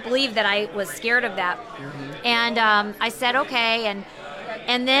 I can't believe that I was scared of that. And I said, okay.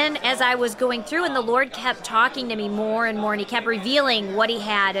 And then as I was going through, and the Lord kept talking to me more and more, and he kept revealing what he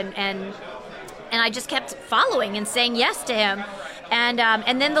had, and I just kept following and saying yes to him.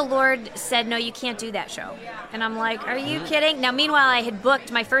 And then the Lord said, no, you can't do that show. And I'm like, are you kidding? Now, meanwhile, I had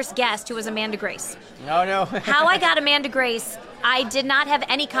booked my first guest, who was Amanda Grace. No. How I got Amanda Grace, I did not have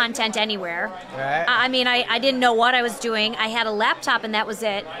any content anywhere. Right. I didn't know what I was doing. I had a laptop, and that was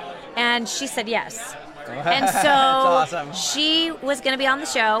it. And she said yes. And so awesome. She was going to be on the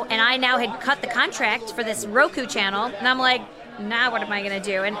show, and I now had cut the contract for this Roku channel. And I'm like, now what am I going to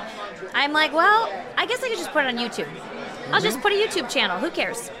do? And I'm like, well, I guess I could just put it on YouTube. I'll just put a YouTube channel. Who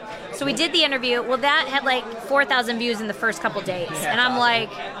cares? So we did the interview. Well, that had like 4,000 views in the first couple days. And I'm like,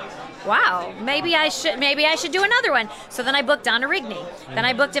 wow, maybe I should do another one. So then I booked Donna Rigney. Then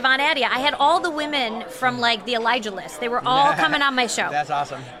I booked Yvonne Adia. I had all the women from like the Elijah list. They were all coming on my show. That's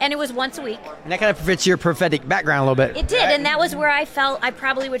awesome. And it was once a week. And that kind of fits your prophetic background a little bit. It did, and that was where I felt I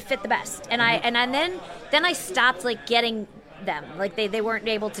probably would fit the best. And then I stopped like getting them, like they weren't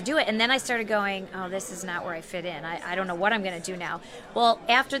able to do it, and then I started going, oh, this is not where I fit in. I don't know what I'm going to do now. Well,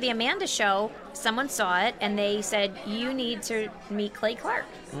 after the Amanda show, someone saw it and they said, you need to meet Clay Clark.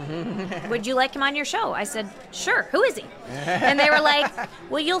 Would you like him on your show? I said, sure. Who is he? And they were like,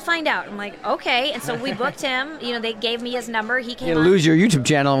 well, you'll find out. I'm like, okay. And so we booked him. You know, they gave me his number. He came. You on. lose your YouTube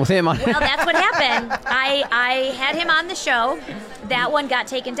channel with him on. Well, that's what happened. I had him on the show. That one got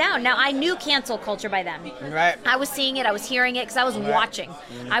taken down. Now, I knew cancel culture by then. Right. I was seeing it. I was hearing it because I was watching.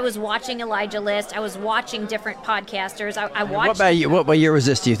 I was watching Elijah List. I was watching different podcasters. I watched. What about you? What year was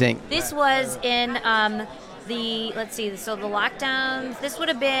this, do you think? This was in let's see, so the lockdowns, this would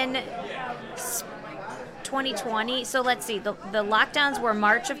have been 2020. So let's see, the lockdowns were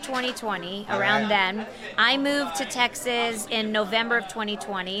March of 2020, around then. I moved to Texas in November of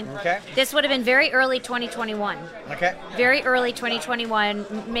 2020. Okay. This would have been very early 2021. Okay. Very early 2021.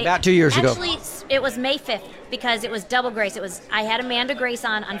 About 2 years ago. Actually, it was May 5th because it was double grace. I had Amanda Grace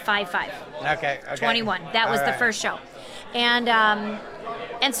on 5/5. Okay. 21. That was the first show.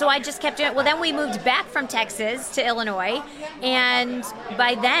 And so I just kept doing it. Well, then we moved back from Texas to Illinois, and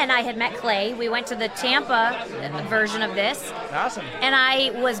by then I had met Clay. We went to the Tampa version of this. Awesome. And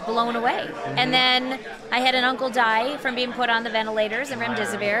I was blown away. And then I had an uncle die from being put on the ventilators and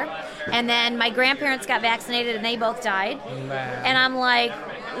remdesivir. And then my grandparents got vaccinated and they both died. And I'm like,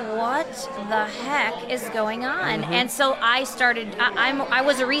 what the heck is going on? And so I started, I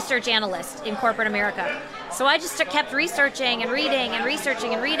was a research analyst in corporate America. So I just kept researching and reading and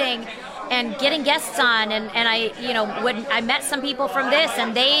researching and reading and getting guests on. And I, when I met some people from this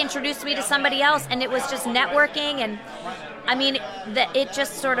and they introduced me to somebody else, and it was just networking. And I mean, it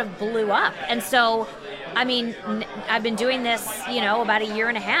just sort of blew up. And so, I mean, I've been doing this, about a year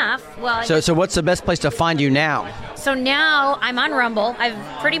and a half. Well, So what's the best place to find you now? So now I'm on Rumble. I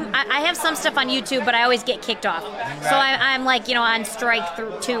have some stuff on YouTube, but I always get kicked off. So I'm like, on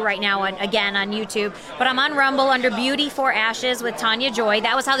strike 2 right now, again on YouTube. But I'm on Rumble under Beauty for Ashes with Tanya Joy.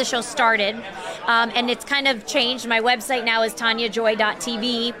 That was how the show started. And it's kind of changed. My website now is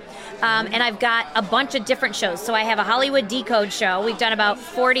tanyajoy.tv. And I've got a bunch of different shows. So I have a Hollywood Decode show. We've done about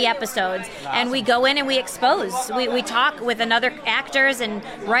 40 episodes. And we go in and we expose. We talk with other actors and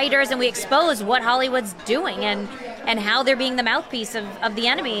writers, and we expose what Hollywood's doing and how they're being the mouthpiece of the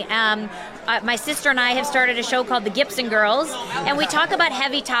enemy. My sister and I have started a show called The Gibson Girls, and we talk about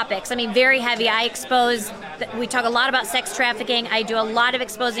heavy topics. I mean, very heavy. We talk a lot about sex trafficking. I do a lot of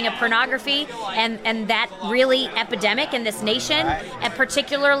exposing of pornography and that really epidemic in this nation, and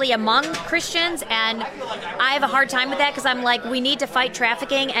particularly among Christians. And I have a hard time with that because I'm like, we need to fight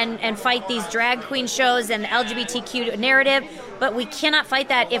trafficking and fight these drag queen shows and the LGBTQ narrative, but we cannot fight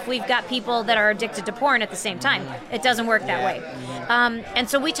that if we've got people that are addicted to porn at the same time. It doesn't work that way. And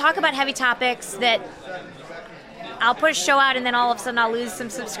so we talk about heavy topics that I'll put a show out and then all of a sudden I'll lose some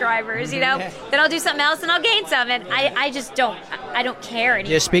subscribers, Then I'll do something else and I'll gain some. And I just don't care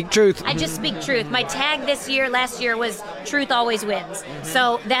anymore. Just speak truth. I just speak truth. My tag last year was truth always wins.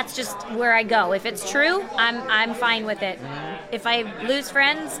 So that's just where I go. If it's true, I'm fine with it. If I lose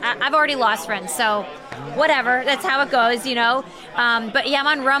friends, I've already lost friends. So whatever, that's how it goes, But yeah, I'm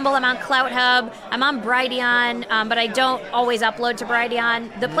on Rumble, I'm on Clout Hub, I'm on Brighteon, but I don't always upload to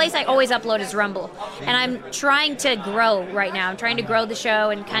Brighteon. The place I always upload is Rumble. And I'm trying to grow right now. I'm trying to grow the show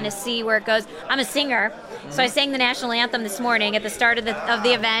and kind of see where it goes. I'm a singer, so I sang the national anthem this morning at the start of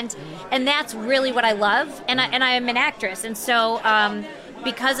the event, and that's really what I love. And I am an actress, and so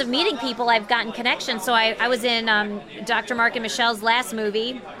because of meeting people, I've gotten connections. So I was in Dr. Mark and Michelle's last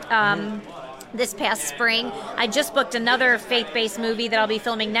movie this past spring. I just booked another faith-based movie that I'll be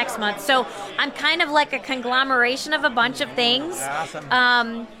filming next month. So I'm kind of like a conglomeration of a bunch of things.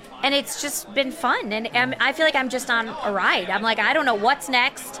 Awesome. And it's just been fun. And I feel like I'm just on a ride. I'm like, I don't know what's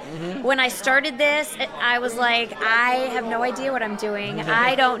next. When I started this, I was like, I have no idea what I'm doing.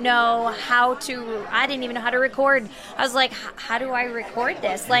 I don't know I didn't even know how to record. I was like, how do I record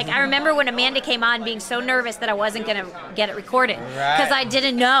this? Like, I remember when Amanda came on being so nervous that I wasn't going to get it recorded because I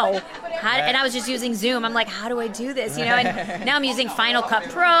didn't know and I was just using Zoom. I'm like, how do I do this? And now I'm using Final Cut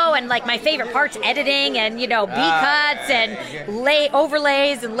Pro, and like my favorite part's editing and, B-cuts and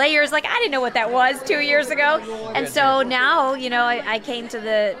overlays and layers. Like, I didn't know what that was 2 years ago. And so now, I came to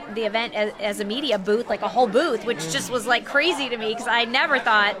the event as a media booth, like a whole booth, which just was like crazy to me because I never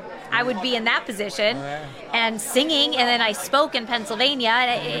thought I would be in that position and singing. And then I spoke in Pennsylvania,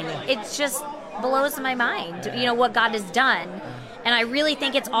 and it just blows my mind, what God has done. And I really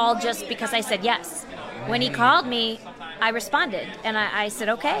think it's all just because I said yes. When he called me, I responded. And I said,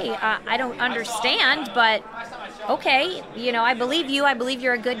 okay, I don't understand, but okay, I believe you. I believe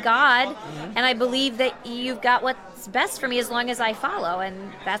you're a good God. And I believe that you've got what's best for me as long as I follow.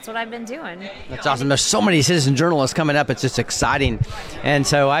 And that's what I've been doing. That's awesome. There's so many citizen journalists coming up. It's just exciting. And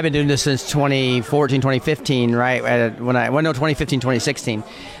so I've been doing this since 2014, 2015, right? 2015, 2016.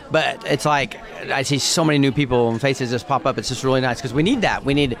 But it's like I see so many new people and faces just pop up. It's just really nice because we need that.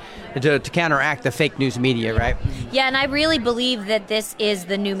 We need to counteract the fake news media, right? Yeah, and I really believe that this is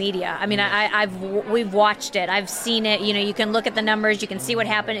the new media. I mean, we've watched it. I've seen it. You can look at the numbers. You can see what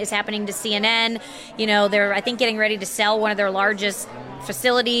is happening to CNN. They're, I think, getting ready to sell one of their largest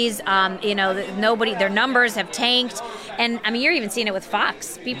facilities. Their numbers have tanked. And I mean, you're even seeing it with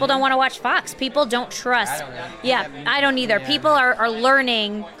Fox. People don't want to watch Fox. People don't trust. I don't either. People are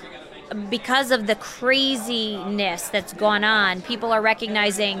learning. Because of the craziness that's gone on, people are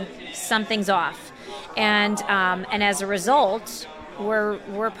recognizing something's off, and as a result,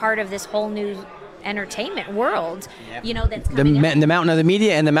 we're part of this whole new entertainment world. That's the mountain of the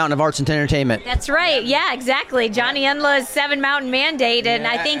media and the mountain of arts and entertainment. That's right. Yeah, exactly. Johnny Enla's 7 Mountain Mandate, and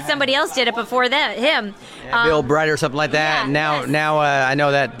I think somebody else did it before him. Bill Bright or something like that. Yeah, now I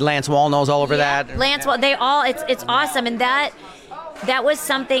know that Lance Wallnall's all over that. Lance Wall. It's awesome, and that was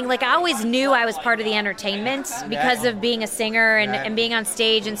something, like, I always knew I was part of the entertainment because of being a singer and being on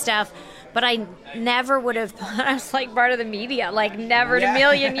stage and stuff, but I never would have thought I was like part of the media, like never in a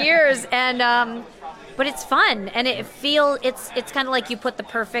million years. And but it's fun, and it's kind of like you put the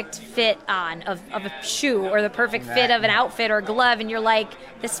perfect fit on of a shoe or the perfect fit of an outfit or glove, and you're like,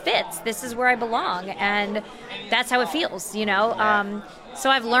 this fits, this is where I belong, and that's how it feels, So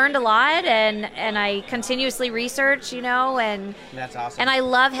I've learned a lot, and I continuously research, and that's awesome. And I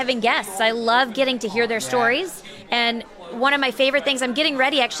love having guests. I love getting to hear their stories. And one of my favorite things, I'm getting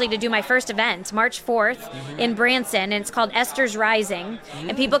ready actually to do my first event, March 4th in Branson, and it's called Esther's Rising.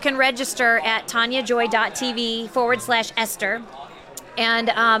 And people can register at tanyajoy.tv/Esther. And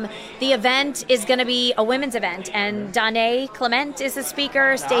the event is going to be a women's event, and Danae Clement is a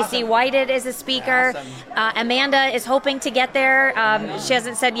speaker, Stacey Whited is a speaker, Amanda is hoping to get there, she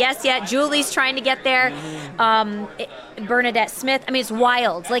hasn't said yes yet, Julie's trying to get there, Bernadette Smith. I mean, it's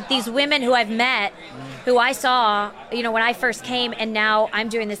wild. Like, these women who I've met, who I saw, when I first came, and now I'm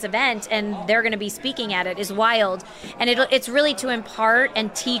doing this event, and they're going to be speaking at it, is wild. And it's really to impart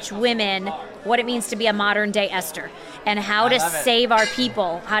and teach women what it means to be a modern day Esther, and how to save our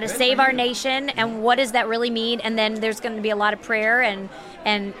people, how to save our nation, and what does that really mean. And then there's going to be a lot of prayer and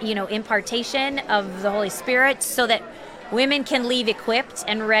impartation of the Holy Spirit, so that women can leave equipped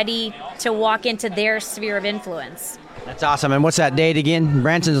and ready to walk into their sphere of influence. That's awesome. And what's that date again?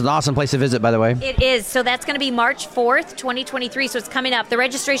 Branson's an awesome place to visit, by the way. It is. So that's going to be March 4th, 2023. So it's coming up. The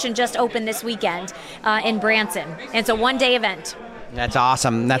registration just opened this weekend in Branson. And it's a one-day event. That's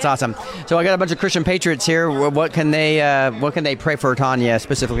awesome. That's awesome. So I got a bunch of Christian patriots here. What can they pray for Tanya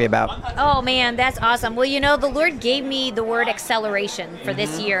specifically about? Oh man, that's awesome. Well, the Lord gave me the word acceleration for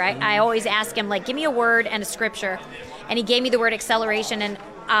this year. I always ask him, like, give me a word and a scripture, and he gave me the word acceleration, and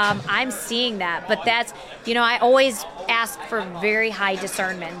I'm seeing that. But that's, I always ask for very high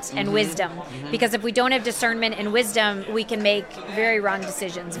discernment and wisdom, because if we don't have discernment and wisdom, we can make very wrong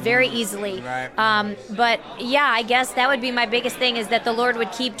decisions very easily. Right. But yeah, I guess that would be my biggest thing, is that the Lord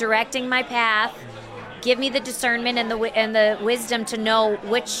would keep directing my path, give me the discernment and the wisdom to know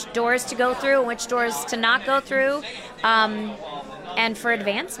which doors to go through and which doors to not go through. And for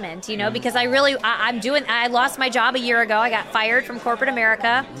advancement, because I lost my job a year ago. I got fired from corporate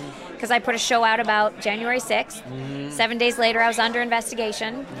America because I put a show out about January 6th. 7 days later, I was under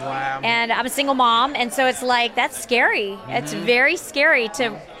investigation. Wow. And I'm a single mom, and so it's like, that's scary. It's very scary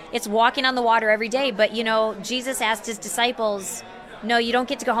it's walking on the water every day. But, Jesus asked his disciples, no, you don't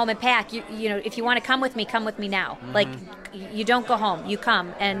get to go home and pack. If you want to come with me now. Like, you don't go home, you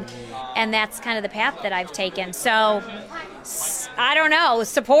come. And that's kind of the path that I've taken. So I don't know,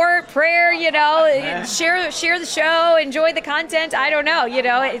 support, prayer, share the show, enjoy the content. I don't know,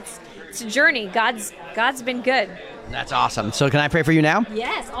 it's a journey. God's been good. That's awesome. So can I pray for you now?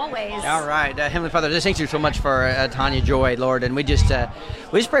 Yes, always. All right. Heavenly Father, just thank you so much for Tanya Joy, Lord. And we just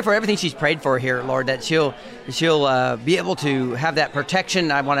pray for everything she's prayed for here, Lord, that she'll be able to have that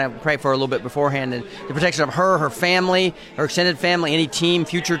protection. I want to pray for a little bit beforehand, and the protection of her family, her extended family, any team,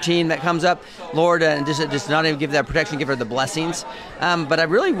 future team that comes up, Lord, and just not even give that protection, give her the blessings. But I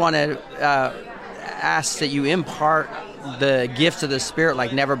really want to ask that you impart the gifts of the Spirit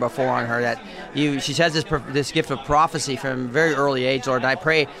like never before on her. That she has this gift of prophecy from a very early age, Lord. And I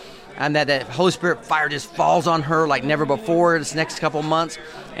pray that Holy Spirit fire just falls on her like never before this next couple months,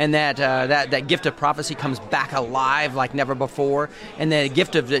 and that gift of prophecy comes back alive like never before. And the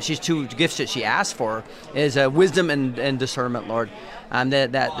gift of that, she's two gifts that she asked for is wisdom and discernment, Lord.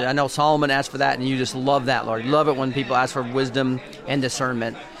 That I know Solomon asked for that, and you just love that, Lord. You love it when people ask for wisdom and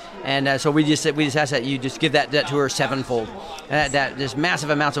discernment. And so we just ask that you just give that to her sevenfold. That there's massive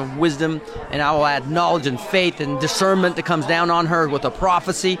amounts of wisdom, and I will add knowledge and faith and discernment that comes down on her with the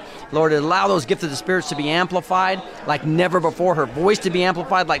prophecy. Lord, allow those gifts of the spirits to be amplified like never before, her voice to be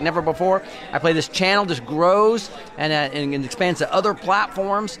amplified like never before. I pray this channel just grows and expands to other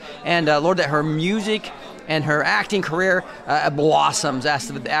platforms. And Lord, that her music and her acting career blossoms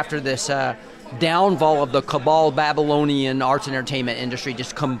after this downfall of the cabal Babylonian arts and entertainment industry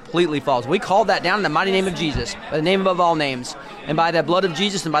just completely falls. We call that down in the mighty name of Jesus, by the name above all names, and by the blood of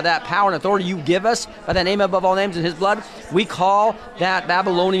Jesus, and by that power and authority you give us, by that name above all names and his blood, we call that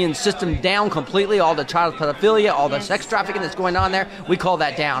Babylonian system down completely. All the child pedophilia, all the sex trafficking that's going on there, we call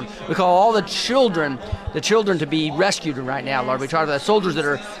that down. We call all the children to be rescued right now, Lord. We try the soldiers that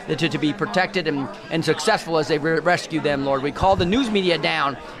are to be protected and successful as they rescue them, Lord. We call the news media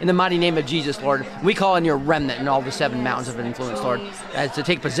down in the mighty name of Jesus, Lord. We call in your remnant in all the 7 mountains of influence, Lord, to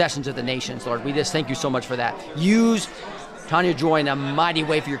take possessions of the nations, Lord. We just thank you so much for that. Use Tanya Joy in a mighty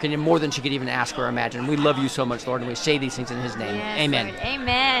way for your kingdom, more than she could even ask or imagine. We love you so much, Lord, and we say these things in his name. Yes, amen. Lord.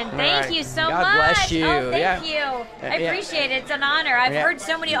 Amen. Thank you so much. God bless you. Oh, thank you. I appreciate it. It's an honor. I've heard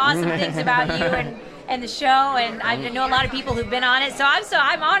so many awesome things about you and the show, and I know a lot of people who've been on it, so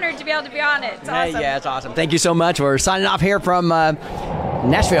I'm honored to be able to be on it. It's awesome. Yeah, it's awesome. Thank you so much. We're signing off here from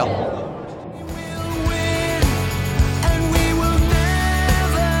Nashville.